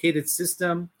complicated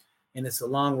system and it's a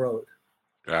long road.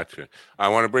 Gotcha. I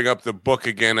want to bring up the book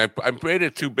again. I made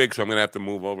it too big, so I'm going to have to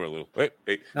move over a little. Wait.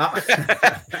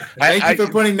 Thank you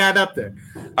for putting that up there.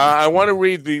 I want to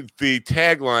read the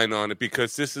tagline on it,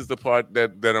 because this is the part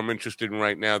that I'm interested in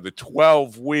right now. The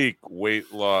 12-week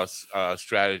weight loss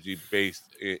strategy based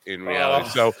in reality.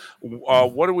 So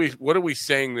what are we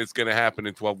saying that's going to happen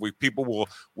in 12 weeks? People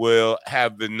will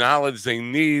have the knowledge they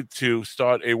need to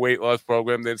start a weight loss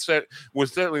program. We're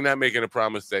certainly not making a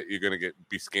promise that you're going to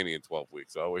be skinny in 12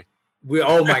 weeks, are we?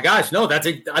 Oh my gosh, no!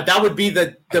 That would be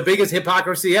the biggest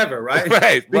hypocrisy ever, right?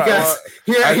 Right. Because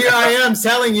here I am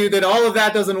telling you that all of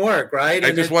that doesn't work, right?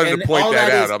 I just wanted to point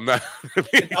that out. I'm not.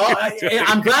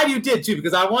 I'm glad you did too,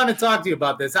 because I want to talk to you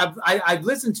about this. I've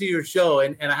listened to your show,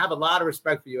 and I have a lot of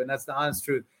respect for you, and that's the honest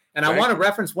truth. And I want to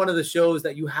reference one of the shows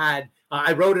that you had.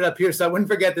 I wrote it up here so I wouldn't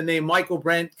forget the name, Michael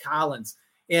Brent Collins,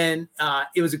 and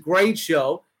it was a great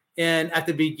show. And at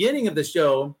the beginning of the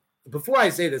show, before I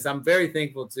say this, I'm very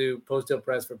thankful to Post Hill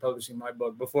Press for publishing my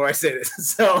book. Before I say this,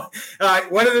 so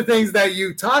one of the things that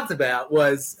you talked about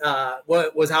was how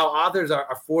authors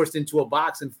are forced into a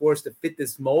box and forced to fit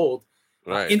this mold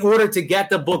in order to get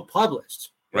the book published.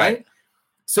 Right.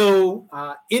 So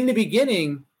in the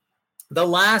beginning,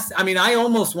 I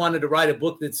almost wanted to write a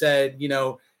book that said,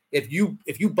 if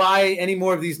you buy any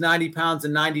more of these 90 pounds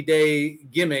and 90-day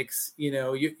gimmicks,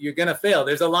 you're going to fail.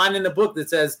 There's a line in the book that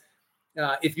says,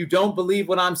 if you don't believe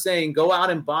what I'm saying, go out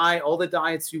and buy all the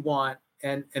diets you want.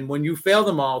 And when you fail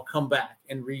them all, come back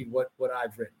and read what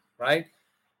I've written. Right.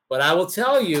 But I will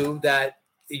tell you that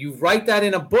you write that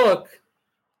in a book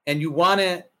and you want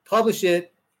to publish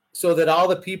it so that all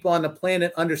the people on the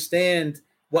planet understand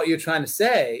what you're trying to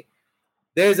say.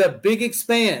 There's a big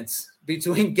expanse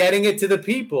between getting it to the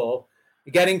people,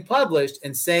 getting published,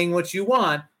 and saying what you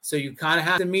want. So you kind of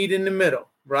have to meet in the middle.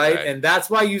 Right. And that's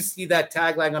why you see that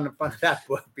tagline on the front of that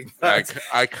book. Because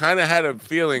I kind of had a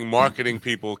feeling marketing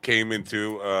people came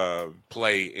into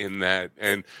play in that.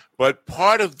 But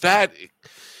part of that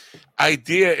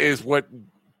idea is what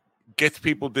gets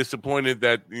people disappointed,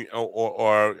 that,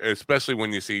 or especially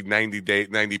when you see 90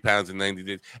 pounds in 90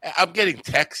 days. I'm getting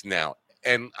texts now.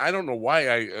 And I don't know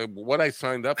why what I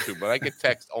signed up to, but I get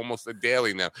texts almost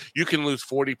daily now. You can lose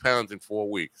 40 pounds in 4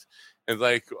 weeks.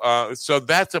 And so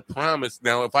that's a promise.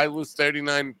 Now, if I lose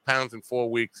 39 pounds in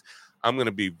 4 weeks, I'm going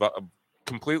to be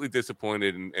completely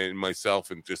disappointed in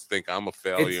myself and just think I'm a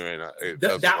failure.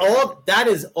 That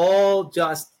is all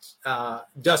just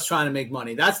trying to make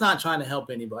money. That's not trying to help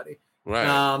anybody.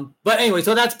 Right. But anyway,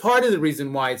 so that's part of the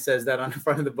reason why it says that on the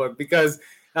front of the book, because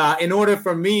in order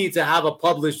for me to have a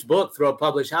published book through a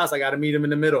published house, I got to meet them in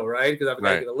the middle, right? Because I've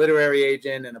got to get a literary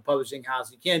agent and a publishing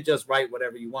house. You can't just write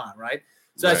whatever you want, right?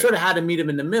 So I sort of had to meet him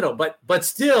in the middle, but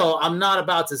still, I'm not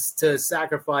about to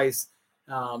sacrifice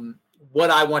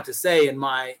what I want to say and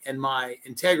my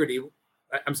integrity.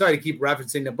 I'm sorry to keep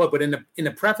referencing the book, but in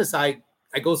the preface, I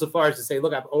go so far as to say,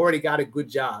 look, I've already got a good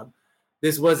job.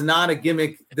 This was not a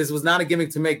gimmick. This was not a gimmick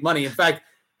to make money. In fact,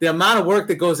 the amount of work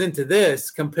that goes into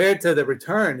this compared to the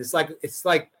return, it's like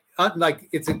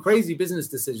it's a crazy business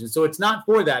decision. So it's not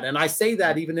for that, and I say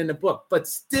that even in the book. But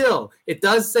still, it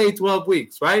does say 12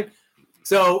 weeks, right?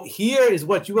 So here is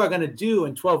what you are going to do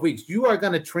in 12 weeks. You are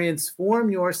going to transform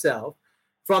yourself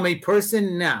from a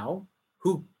person now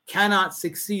who cannot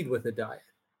succeed with a diet.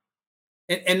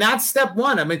 And that's step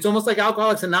one. I mean, it's almost like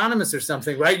Alcoholics Anonymous or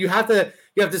something, right? You have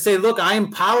to say, look, I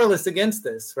am powerless against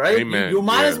this, right? You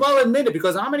might as well admit it,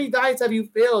 because how many diets have you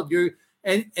failed?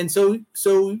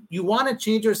 So you want to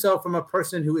change yourself from a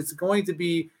person who is going to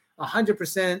be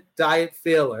 100% diet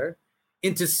failure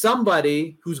into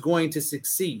somebody who's going to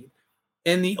succeed.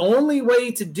 And the only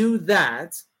way to do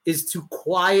that is to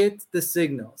quiet the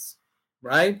signals,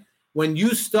 right? When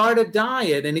you start a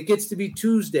diet and it gets to be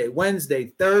Tuesday,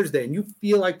 Wednesday, Thursday, and you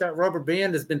feel like that rubber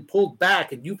band has been pulled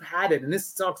back and you've had it and this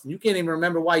sucks and you can't even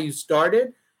remember why you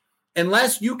started,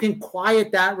 unless you can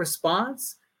quiet that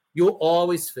response, you'll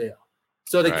always fail.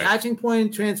 So the catching point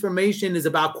in transformation is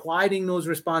about quieting those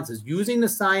responses, using the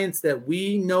science that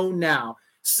we know now.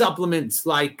 Supplements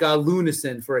like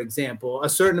Lunasin, for example, a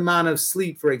certain amount of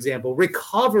sleep, for example,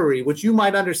 recovery, which you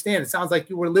might understand. It sounds like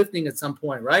you were lifting at some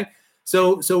point, right?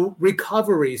 So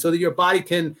recovery, so that your body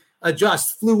can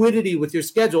adjust, fluidity with your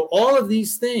schedule. All of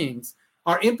these things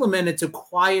are implemented to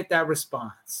quiet that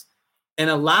response and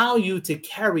allow you to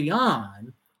carry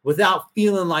on without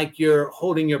feeling like you're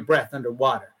holding your breath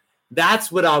underwater.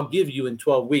 That's what I'll give you in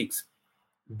 12 weeks.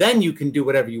 Then you can do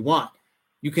whatever you want.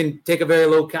 You can take a very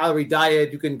low-calorie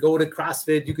diet. You can go to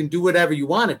CrossFit. You can do whatever you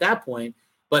want at that point.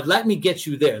 But let me get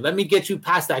you there. Let me get you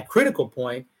past that critical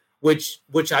point, which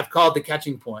I've called the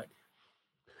catching point.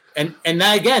 And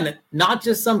that, again, not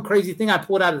just some crazy thing I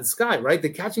pulled out of the sky, right? The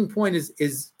catching point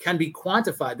can be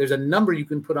quantified. There's a number you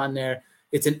can put on there.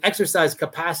 It's an exercise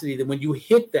capacity that when you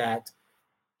hit that,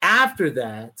 after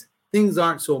that, things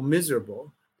aren't so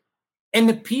miserable. And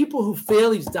the people who fail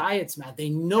these diets, man, they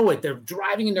know it. They're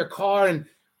driving in their car and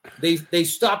they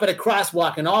stop at a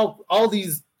crosswalk, and all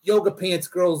these yoga pants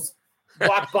girls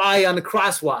walk by on the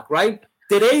crosswalk, right?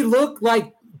 Do they look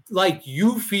like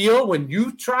you feel when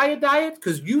you try a diet?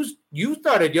 Because you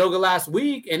started yoga last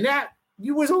week and that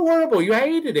you was horrible. You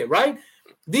hated it, right?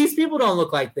 These people don't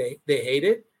look like they hate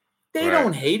it. They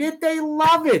don't hate it. They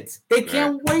love it. They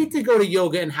can't wait to go to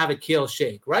yoga and have a kale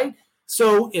shake, right?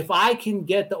 So if I can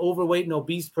get the overweight and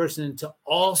obese person to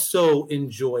also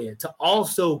enjoy it, to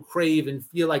also crave and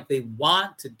feel like they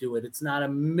want to do it, it's not a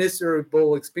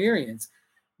miserable experience,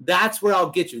 that's where I'll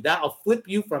get you. That'll flip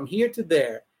you from here to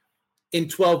there in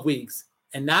 12 weeks,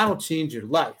 and that'll change your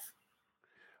life.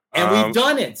 And we've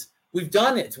done it. We've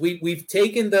done it. We've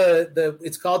taken the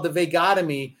it's called the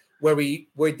vagotomy, where we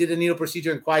did a needle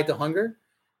procedure and quiet the hunger.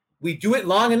 We do it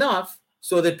long enough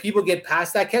so that people get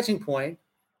past that catching point,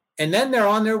 and then they're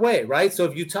on their way, right? So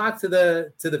if you talk to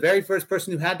the very first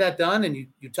person who had that done, and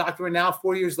you talk to her now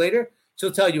 4 years later,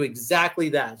 she'll tell you exactly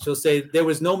that. She'll say, there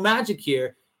was no magic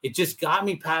here. It just got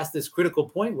me past this critical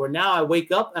point where now I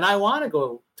wake up and I want to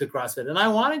go to CrossFit and I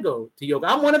want to go to yoga.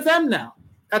 I'm one of them now.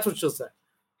 That's what she'll say.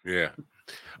 Yeah.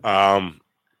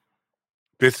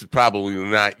 This is probably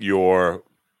not your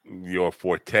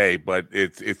forte, but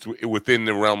it's within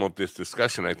the realm of this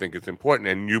discussion. I think it's important.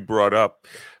 And you brought up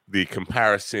the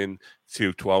comparison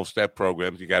to 12-step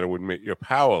programs. You got to admit you're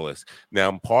powerless.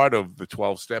 Now, part of the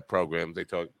 12-step programs, they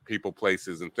talk people,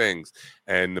 places, and things,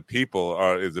 and the people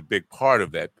is a big part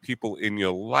of that. People in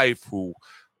your life who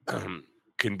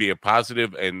can be a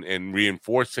positive and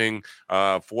reinforcing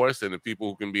force, and the people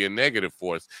who can be a negative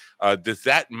force. Does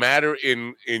that matter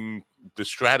in the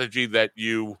strategy that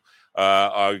you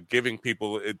are giving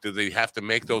people? Do they have to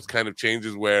make those kind of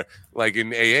changes where, like in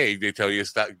AA, they tell you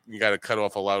you got to cut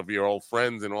off a lot of your old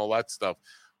friends and all that stuff?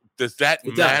 Does that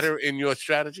matter in your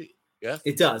strategy? Yeah,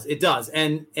 it does. It does.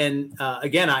 And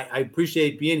again, I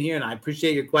appreciate being here, and I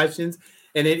appreciate your questions.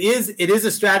 And it is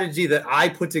a strategy that I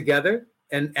put together,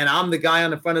 and I'm the guy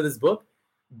on the front of this book,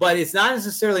 but it's not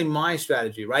necessarily my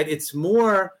strategy, right? It's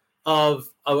more of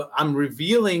I'm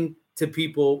revealing to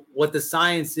people what the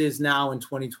science is now in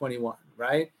 2021,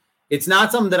 right? It's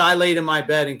not something that I laid in my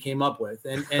bed and came up with.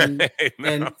 And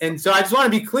no. and so I just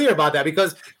want to be clear about that,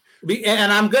 because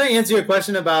and I'm going to answer your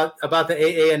question about the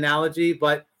AA analogy,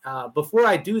 but before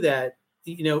I do that,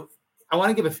 I want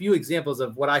to give a few examples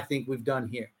of what I think we've done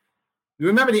here. You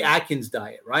remember the Atkins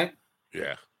diet, right?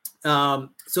 Yeah.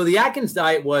 So the Atkins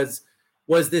diet was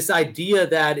this idea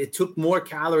that it took more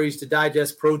calories to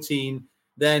digest protein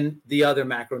than the other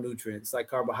macronutrients like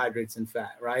carbohydrates and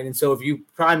fat, right? And so if you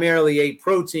primarily ate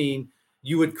protein,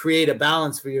 you would create a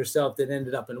balance for yourself that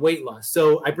ended up in weight loss.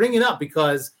 So I bring it up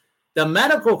because the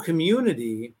medical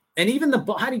community and even the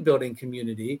bodybuilding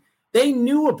community, they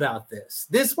knew about this.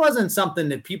 This wasn't something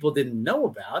that people didn't know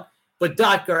about, but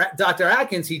Dr.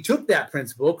 Atkins, he took that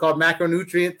principle called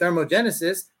macronutrient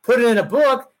thermogenesis, put it in a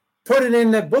book, put it in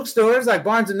the bookstores like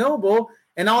Barnes and Noble,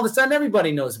 and all of a sudden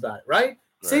everybody knows about it, right?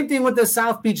 Same thing with the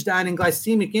South Beach diet and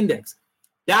glycemic index.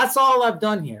 That's all I've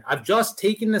done here. I've just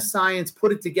taken the science,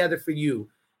 put it together for you.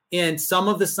 And some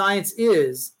of the science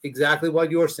is exactly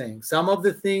what you're saying. Some of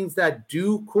the things that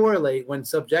do correlate when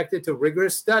subjected to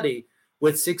rigorous study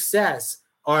with success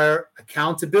are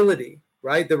accountability,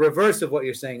 right? The reverse of what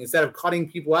you're saying. Instead of cutting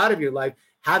people out of your life,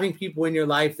 having people in your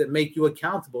life that make you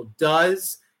accountable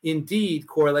does indeed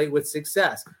correlate with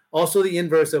success. Also, the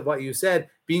inverse of what you said,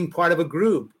 being part of a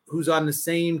group who's on the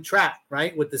same track,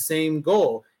 right, with the same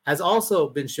goal, has also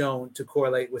been shown to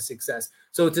correlate with success.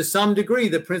 So to some degree,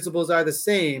 the principles are the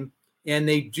same, and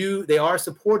they are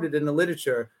supported in the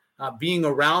literature. Being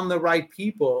around the right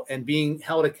people and being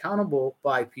held accountable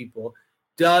by people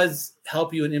does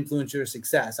help you and influence your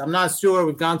success. I'm not sure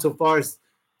we've gone so far as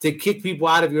to kick people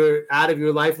out of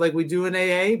your life like we do in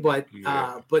AA, but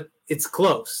it's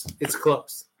close. It's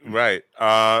close. Right.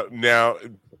 Now,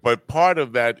 but part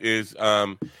of that is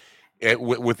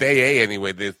with AA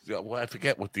anyway, I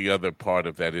forget what the other part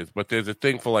of that is, but there's a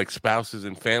thing for like spouses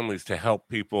and families to help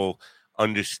people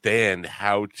understand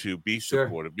how to be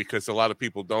supportive, because a lot of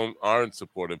people aren't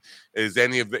supportive. Is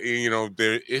any of the,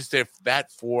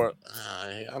 that for,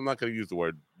 I'm not going to use the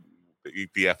word,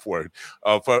 the F word,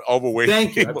 for overweight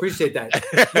Thank people. you. I appreciate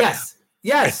that.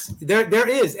 Yes, there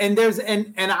is. And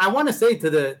and I want to say to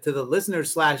the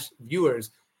listeners /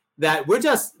 viewers that we're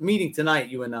just meeting tonight,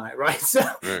 you and I, right? So,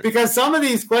 because some of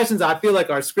these questions I feel like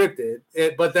are scripted,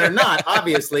 but they're not,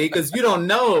 obviously, because you don't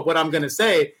know what I'm going to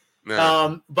say.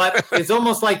 No. But it's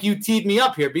almost like you teed me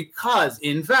up here, because,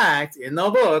 in fact, in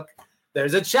the book,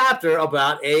 there's a chapter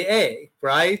about AA,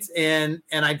 right? And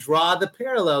I draw the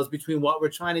parallels between what we're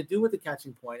trying to do with the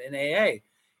catching point and AA.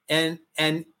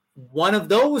 And one of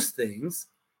those things,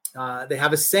 they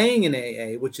have a saying in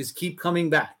AA, which is keep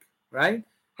coming back, right?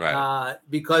 Right.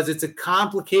 Because it's a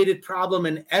complicated problem,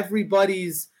 and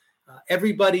everybody's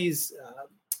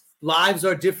lives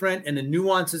are different, and the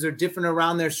nuances are different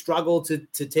around their struggle to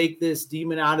take this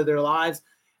demon out of their lives.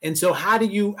 And so how do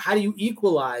you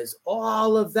equalize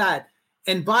all of that?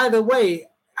 And by the way,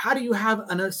 how do you have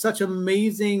such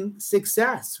amazing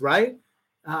success, right?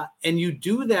 And you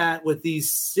do that with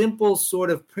these simple sort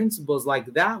of principles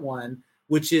like that one,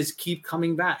 which is keep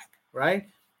coming back, right?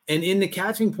 And in the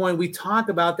catching point, we talk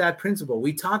about that principle.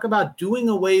 We talk about doing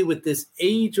away with this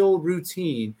age-old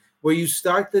routine where you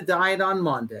start the diet on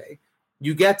Monday,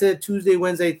 you get to Tuesday,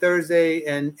 Wednesday, Thursday,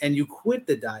 and you quit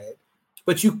the diet,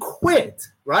 but you quit,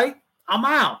 right? I'm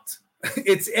out.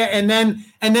 And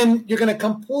then you're going to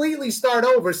completely start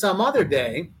over some other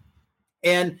day.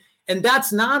 And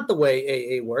that's not the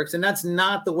way AA works. And that's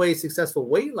not the way successful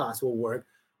weight loss will work.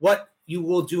 What you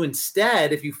will do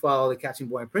instead, if you follow the Catching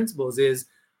Buoyant principles, is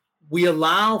we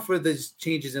allow for these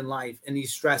changes in life and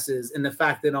these stresses and the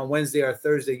fact that on Wednesday or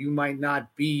Thursday, you might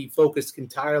not be focused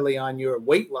entirely on your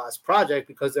weight loss project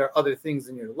because there are other things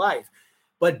in your life.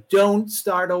 But don't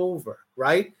start over,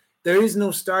 right? There is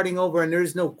no starting over and there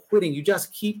is no quitting. You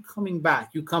just keep coming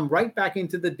back. You come right back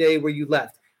into the day where you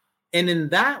left. And in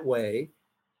that way,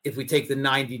 if we take the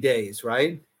 90 days,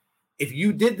 right? If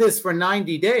you did this for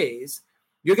 90 days,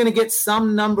 you're going to get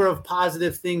some number of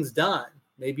positive things done.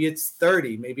 Maybe it's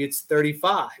 30, maybe it's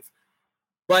 35.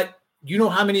 But you know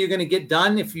how many you're going to get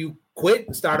done if you quit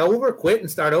and start over, quit and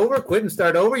start over, quit and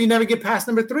start over? You never get past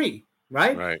number 3.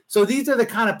 Right. So these are the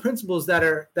kind of principles that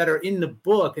are in the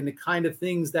book and the kind of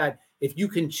things that if you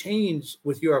can change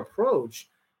with your approach,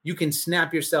 you can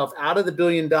snap yourself out of the $1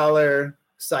 billion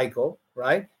cycle,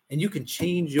 right? And you can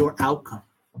change your outcome.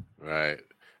 Right.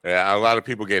 Yeah, a lot of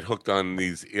people get hooked on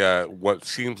these what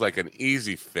seems like an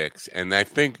easy fix, and I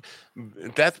think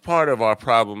that's part of our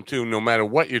problem too. No matter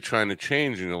what you're trying to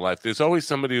change in your life, there's always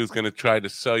somebody who's going to try to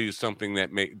sell you something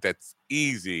that's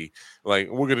easy. Like,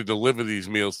 we're going to deliver these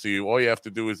meals to you. All you have to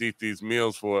do is eat these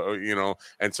meals for,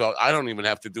 and so I don't even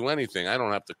have to do anything. I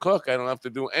don't have to cook. I don't have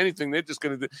to do anything. They're just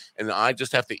going to do, and I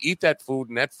just have to eat that food,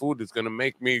 and that food is going to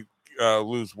make me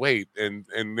lose weight, and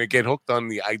they get hooked on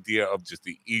the idea of just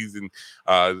the ease and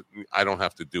I don't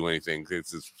have to do anything. It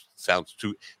just sounds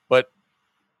too, but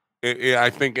I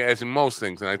think, as in most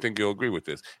things, and I think you'll agree with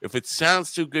this, if it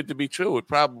sounds too good to be true, it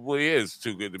probably is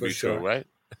too good to be true, right?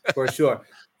 For sure.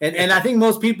 And I think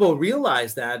most people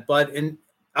realize that, but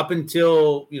up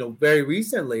until very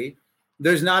recently,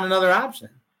 there's not another option.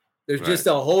 There's just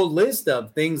a whole list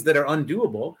of things that are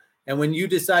undoable. And when you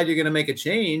decide you're going to make a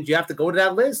change, you have to go to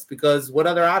that list, because what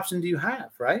other option do you have,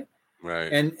 right?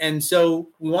 Right. And so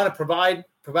we want to provide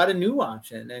a new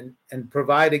option and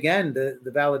provide, again, the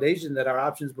validation that our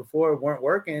options before weren't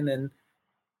working, and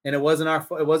it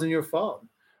wasn't your fault.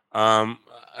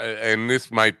 And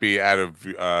this might be out of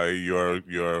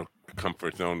your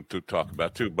comfort zone to talk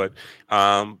about too, but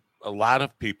a lot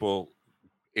of people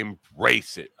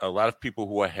embrace it. A lot of people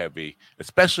who are heavy,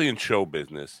 especially in show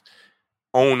business,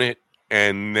 own it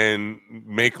and then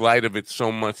make light of it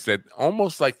so much that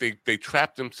almost like they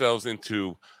trap themselves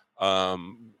into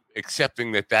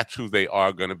accepting that that's who they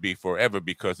are going to be forever,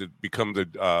 because it becomes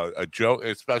a joke,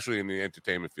 especially in the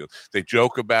entertainment field. They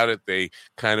joke about it. They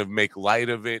kind of make light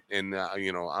of it. And,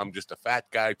 I'm just a fat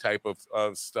guy type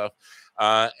of stuff.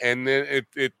 And then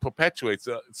it perpetuates.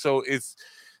 So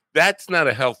that's not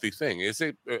a healthy thing, is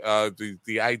it?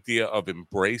 The idea of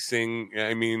embracing,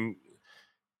 I mean,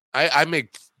 I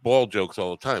make ball jokes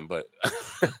all the time, but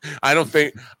I don't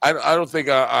think.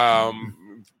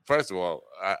 First of all,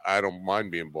 I don't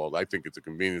mind being bald. I think it's a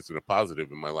convenience and a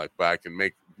positive in my life. But I can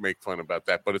make fun about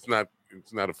that. But it's not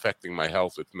affecting my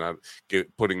health. It's not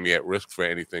putting me at risk for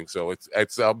anything. So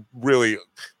it's really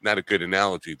not a good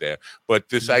analogy there. But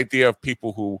this idea of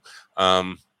people who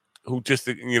just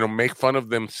make fun of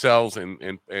themselves and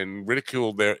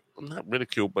ridicule not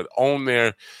ridicule, but own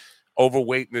their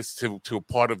overweightness to a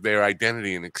part of their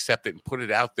identity and accept it and put it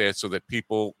out there so that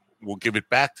people will give it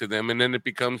back to them, and then it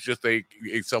becomes just a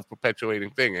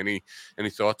self-perpetuating thing. Any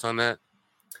thoughts on that?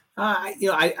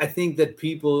 I think that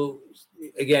people,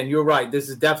 again, you're right. This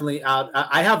is definitely out.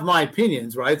 I have my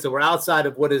opinions, right? So we're outside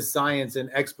of what is science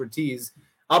and expertise.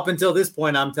 Up until this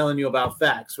point, I'm telling you about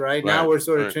facts, right? Now we're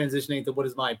sort of transitioning to what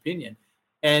is my opinion,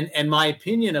 and my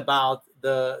opinion about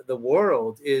the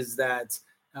world is that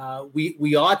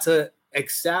we ought to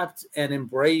accept and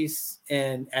embrace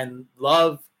and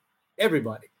love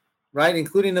everybody, right?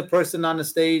 Including the person on the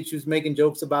stage who's making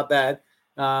jokes about that,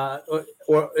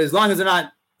 or as long as they're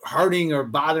not hurting or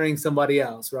bothering somebody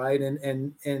else, right?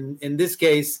 And in this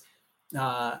case,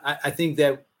 I think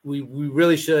that we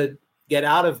really should get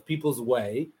out of people's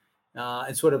way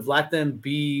and sort of let them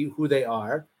be who they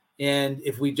are. And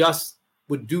if we just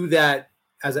would do that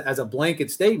as a blanket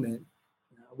statement,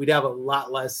 we'd have a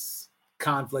lot less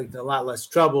conflict, a lot less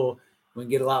trouble. We can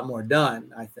get a lot more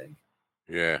done, I think.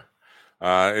 Yeah.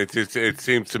 It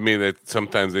seems to me that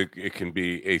sometimes it can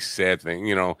be a sad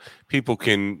thing. People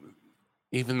can,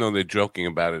 even though they're joking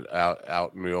about it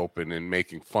out in the open and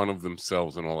making fun of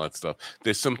themselves and all that stuff,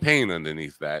 there's some pain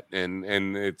underneath that, and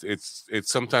it's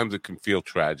sometimes it can feel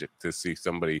tragic to see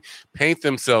somebody paint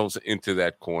themselves into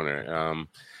that corner.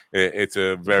 It's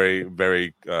a very,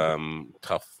 very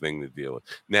tough thing to deal with.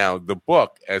 Now, the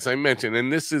book, as I mentioned,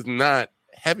 and this is not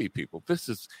heavy people. This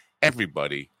is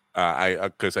everybody.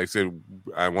 Because I said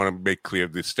I want to make clear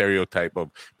the stereotype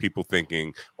of people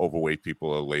thinking overweight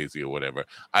people are lazy or whatever.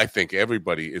 I think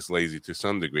everybody is lazy to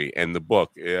some degree, and the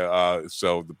book.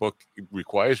 So the book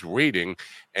requires reading,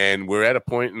 and we're at a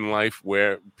point in life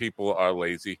where people are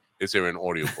lazy. Is there an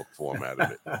audiobook format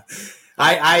of it?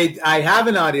 I have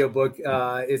an audiobook.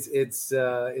 It's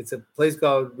a place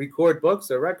called Record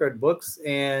Books or Record Books,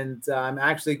 and I'm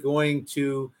actually going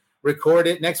to record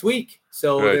it next week.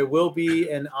 So Good. There will be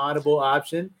an audible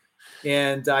option.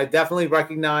 And I definitely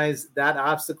recognize that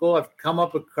obstacle. I've come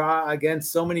up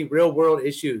against so many real world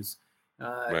issues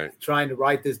trying to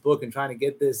write this book and trying to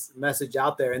get this message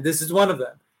out there. And this is one of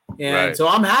them. And so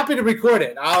I'm happy to record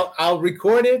it. I'll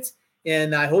record it,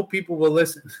 and I hope people will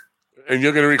listen. And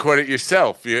you're going to record it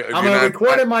yourself. I'm going to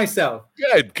record it myself.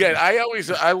 Good.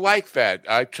 I like that.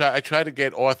 I try to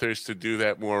get authors to do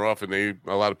that more often. A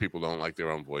lot of people don't like their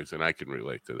own voice, and I can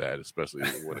relate to that, especially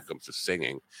when it comes to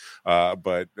singing.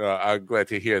 But I'm glad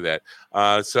to hear that.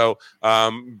 So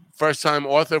first time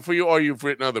author for you, or you've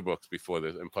written other books before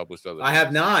this and published other books? I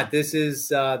have not. This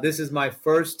is my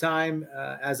first time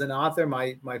as an author,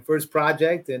 my first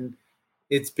project, and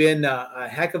it's been a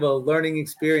heck of a learning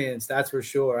experience, that's for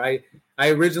sure. I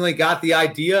originally got the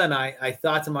idea, and I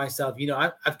thought to myself,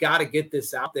 I've got to get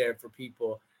this out there for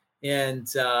people. And,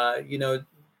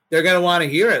 they're going to want to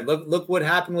hear it. Look what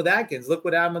happened with Atkins. Look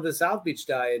what happened with the South Beach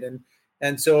diet.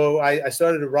 And so I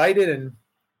started to write it, and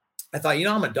I thought,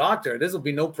 I'm a doctor. This will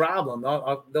be no problem.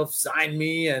 They'll sign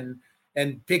me and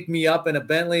pick me up in a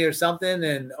Bentley or something.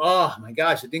 And, oh, my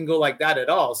gosh, it didn't go like that at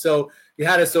all. So you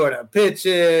had to sort of pitch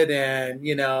it and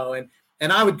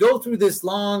I would go through this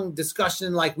long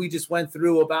discussion like we just went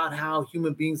through about how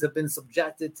human beings have been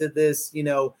subjected to this,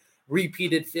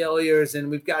 repeated failures, and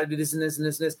we've got to do this and this and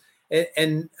this and this.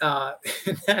 And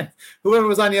then whoever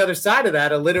was on the other side of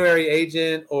that, a literary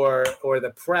agent or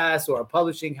the press or a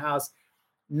publishing house,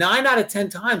 9 out of 10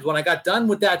 times when I got done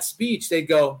with that speech, they'd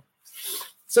go,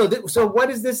 So what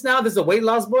is this now? This is a weight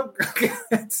loss book?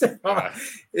 It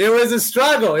was a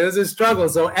struggle. It was a struggle.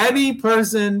 So any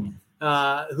person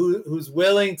who's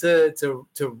willing to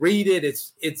read it,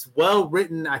 it's well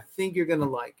written. I think you're gonna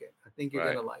like it.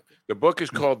 Gonna like it. The book is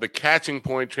called The Catching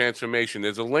Point Transformation.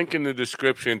 There's a link in the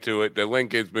description to it. The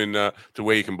link has been to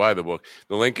where you can buy the book.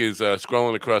 The link is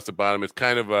scrolling across the bottom. It's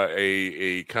kind of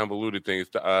a convoluted thing. It's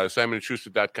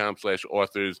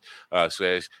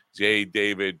SimonSchuster.com/authors/J.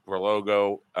 David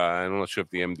Perlogo. I'm not sure if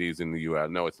the MD is in the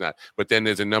URL. No, it's not. But then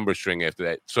there's a number string after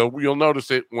that. So you'll notice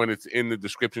it when it's in the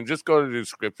description. Just go to the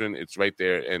description. It's right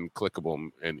there and clickable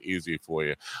and easy for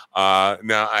you.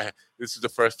 This is the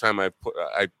first time I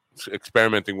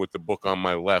experimenting with the book on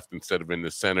my left instead of in the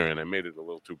center, and I made it a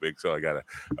little too big, so I gotta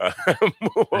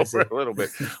move over a little bit.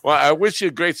 Well, I wish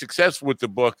you great success with the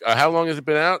book. How long has it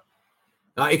been out?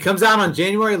 It comes out on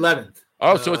January 11th.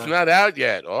 Oh, so it's not out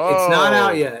yet. Oh, it's not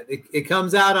out yet. It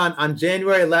comes out on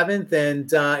January 11th, and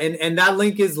that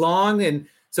link is long. And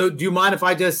so, do you mind if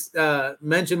I just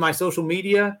mention my social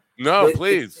media? No,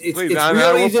 please. It's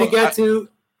really easy to get to.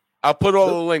 I'll put all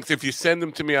the links. If you send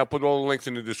them to me, I'll put all the links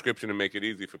in the description and make it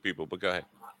easy for people. But go ahead.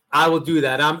 I will do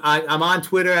that. I'm on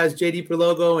Twitter as JD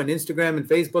Perlogo and Instagram and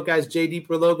Facebook as JD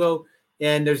Perlogo.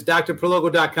 And there's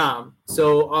drperlogo.com.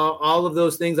 So all of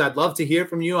those things, I'd love to hear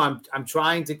from you. I'm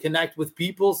trying to connect with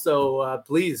people. So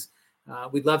please,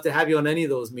 we'd love to have you on any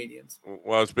of those mediums.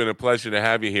 Well, it's been a pleasure to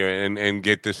have you here and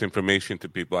get this information to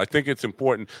people. I think it's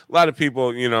important. A lot of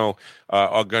people,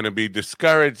 are going to be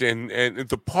discouraged. And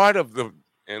the part of the,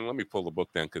 and let me pull the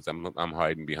book down because I'm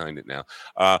hiding behind it now.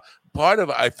 Part of,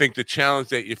 I think, the challenge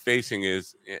that you're facing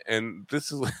is, and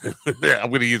this is,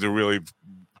 I'm going to use a really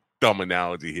dumb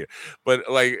analogy here, but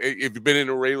like if you've been in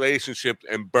a relationship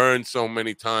and burned so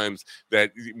many times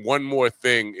that one more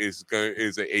thing is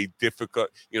a difficult,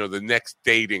 the next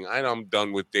dating. I'm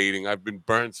done with dating. I've been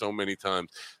burned so many times.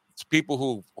 It's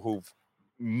people who've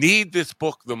need this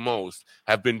book the most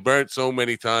have been burnt so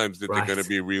many times that they're going to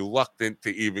be reluctant to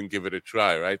even give it a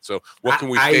try, right? So what can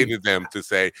we say to them to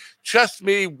say, trust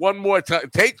me one more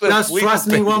time? Trust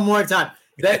me one more time.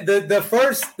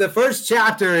 The first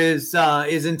chapter is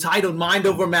entitled "Mind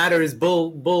Over Matter is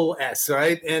Bull S,"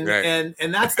 right? And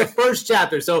that's the first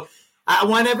chapter. So I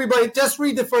want everybody just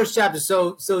read the first chapter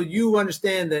so you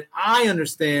understand that I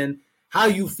understand how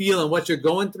you feel and what you're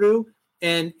going through.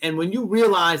 And when you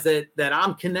realize that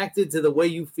I'm connected to the way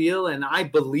you feel and I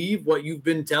believe what you've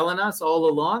been telling us all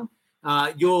along,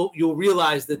 you'll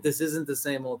realize that this isn't the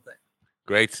same old thing.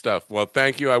 Great stuff. Well,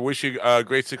 thank you. I wish you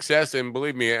great success, and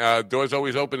believe me, doors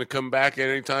always open to come back at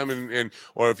any time. And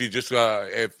or if you just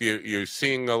if you're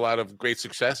seeing a lot of great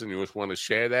success and you just want to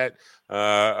share that,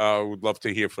 I would love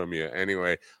to hear from you.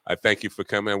 Anyway, I thank you for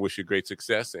coming. I wish you great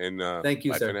success, and thank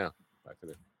you, bye sir. for now. Bye for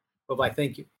now. Bye-bye.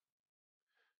 Thank you.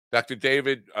 Dr.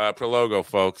 David Prologo,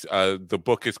 folks. The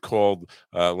book is called,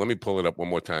 let me pull it up one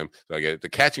more time so I get it. The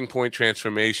Catching Point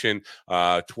Transformation,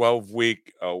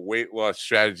 12-week weight loss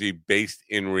strategy based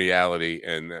in reality.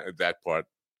 And that part,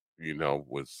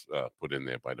 was put in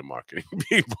there by the marketing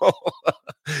people,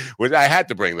 which I had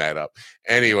to bring that up.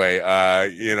 Anyway,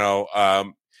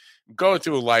 going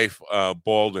through life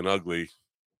bald and ugly,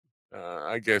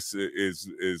 I guess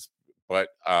but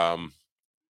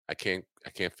I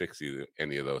can't fix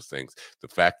any of those things. The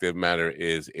fact of the matter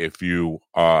is, if you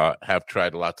have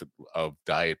tried lots of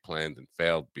diet plans and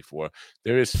failed before,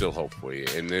 there is still hope for you,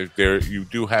 and there you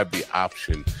do have the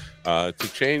option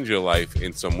to change your life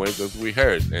in some ways, as we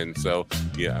heard. And so,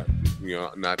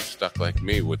 not stuck like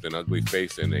me with an ugly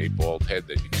face and a bald head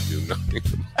that you can do nothing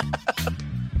about.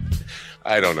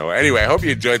 I don't know. Anyway, I hope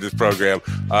you enjoyed this program.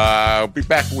 I'll be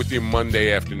back with you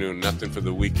Monday afternoon. Nothing for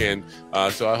the weekend.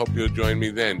 So I hope you'll join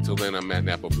me then. Till then, I'm Matt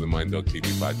Nappo for the Mind Dog TV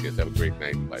podcast. Have a great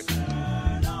night. Bye.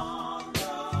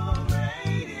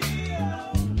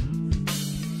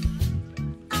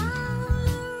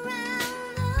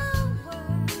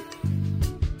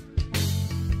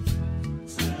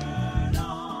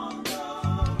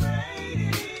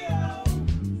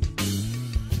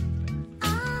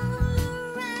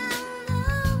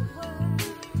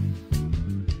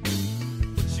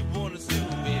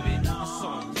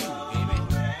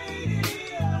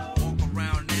 Walk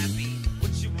around nappy.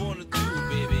 What you wanna do,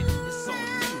 baby? It's on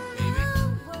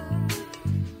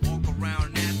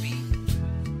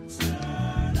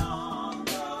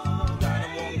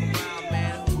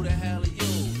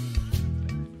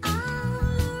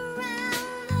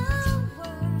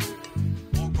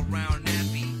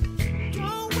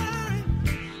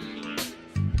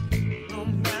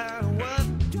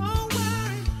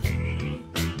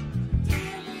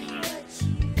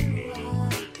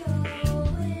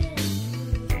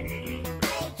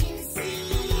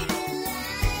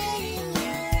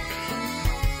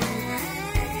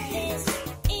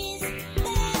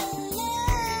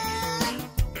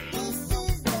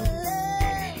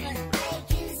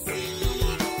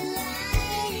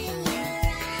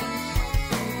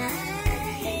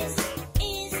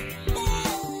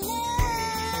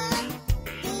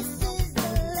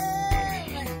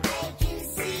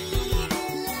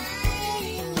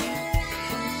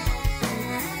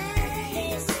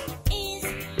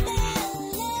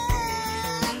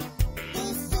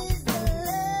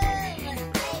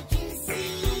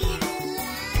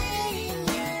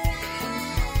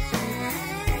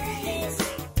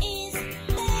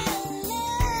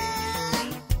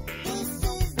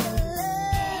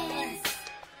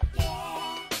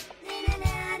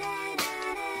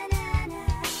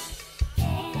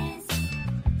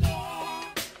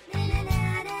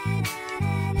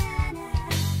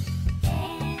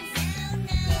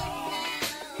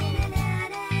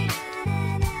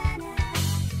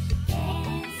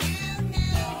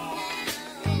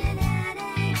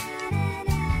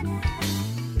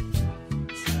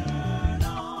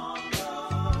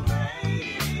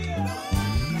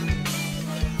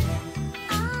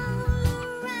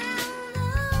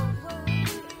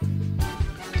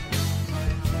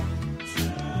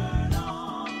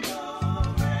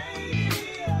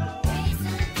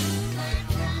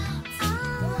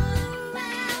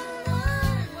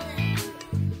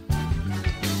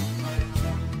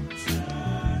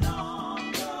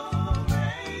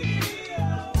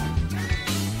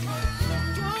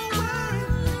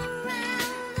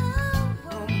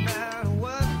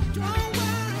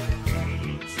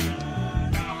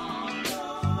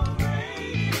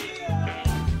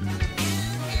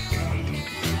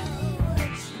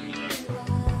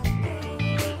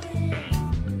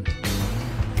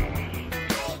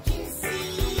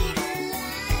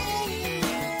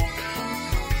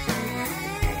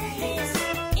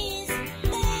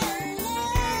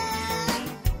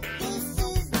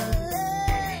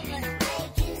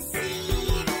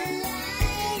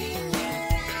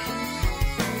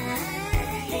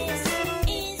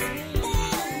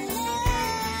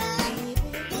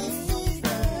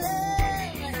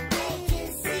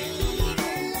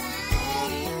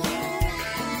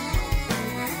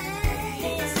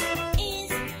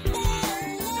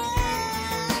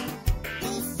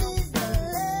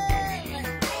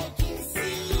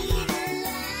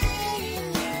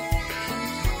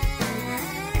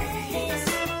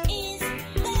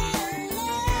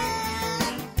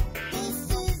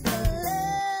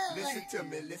to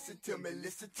me, listen to me,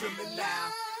 listen to me now.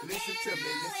 Listen to me,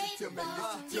 listen to me,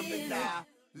 listen to me now.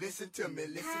 Listen to me,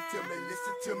 listen to me,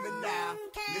 listen to me now.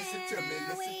 Listen to me,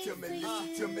 listen to me,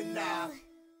 listen to me now.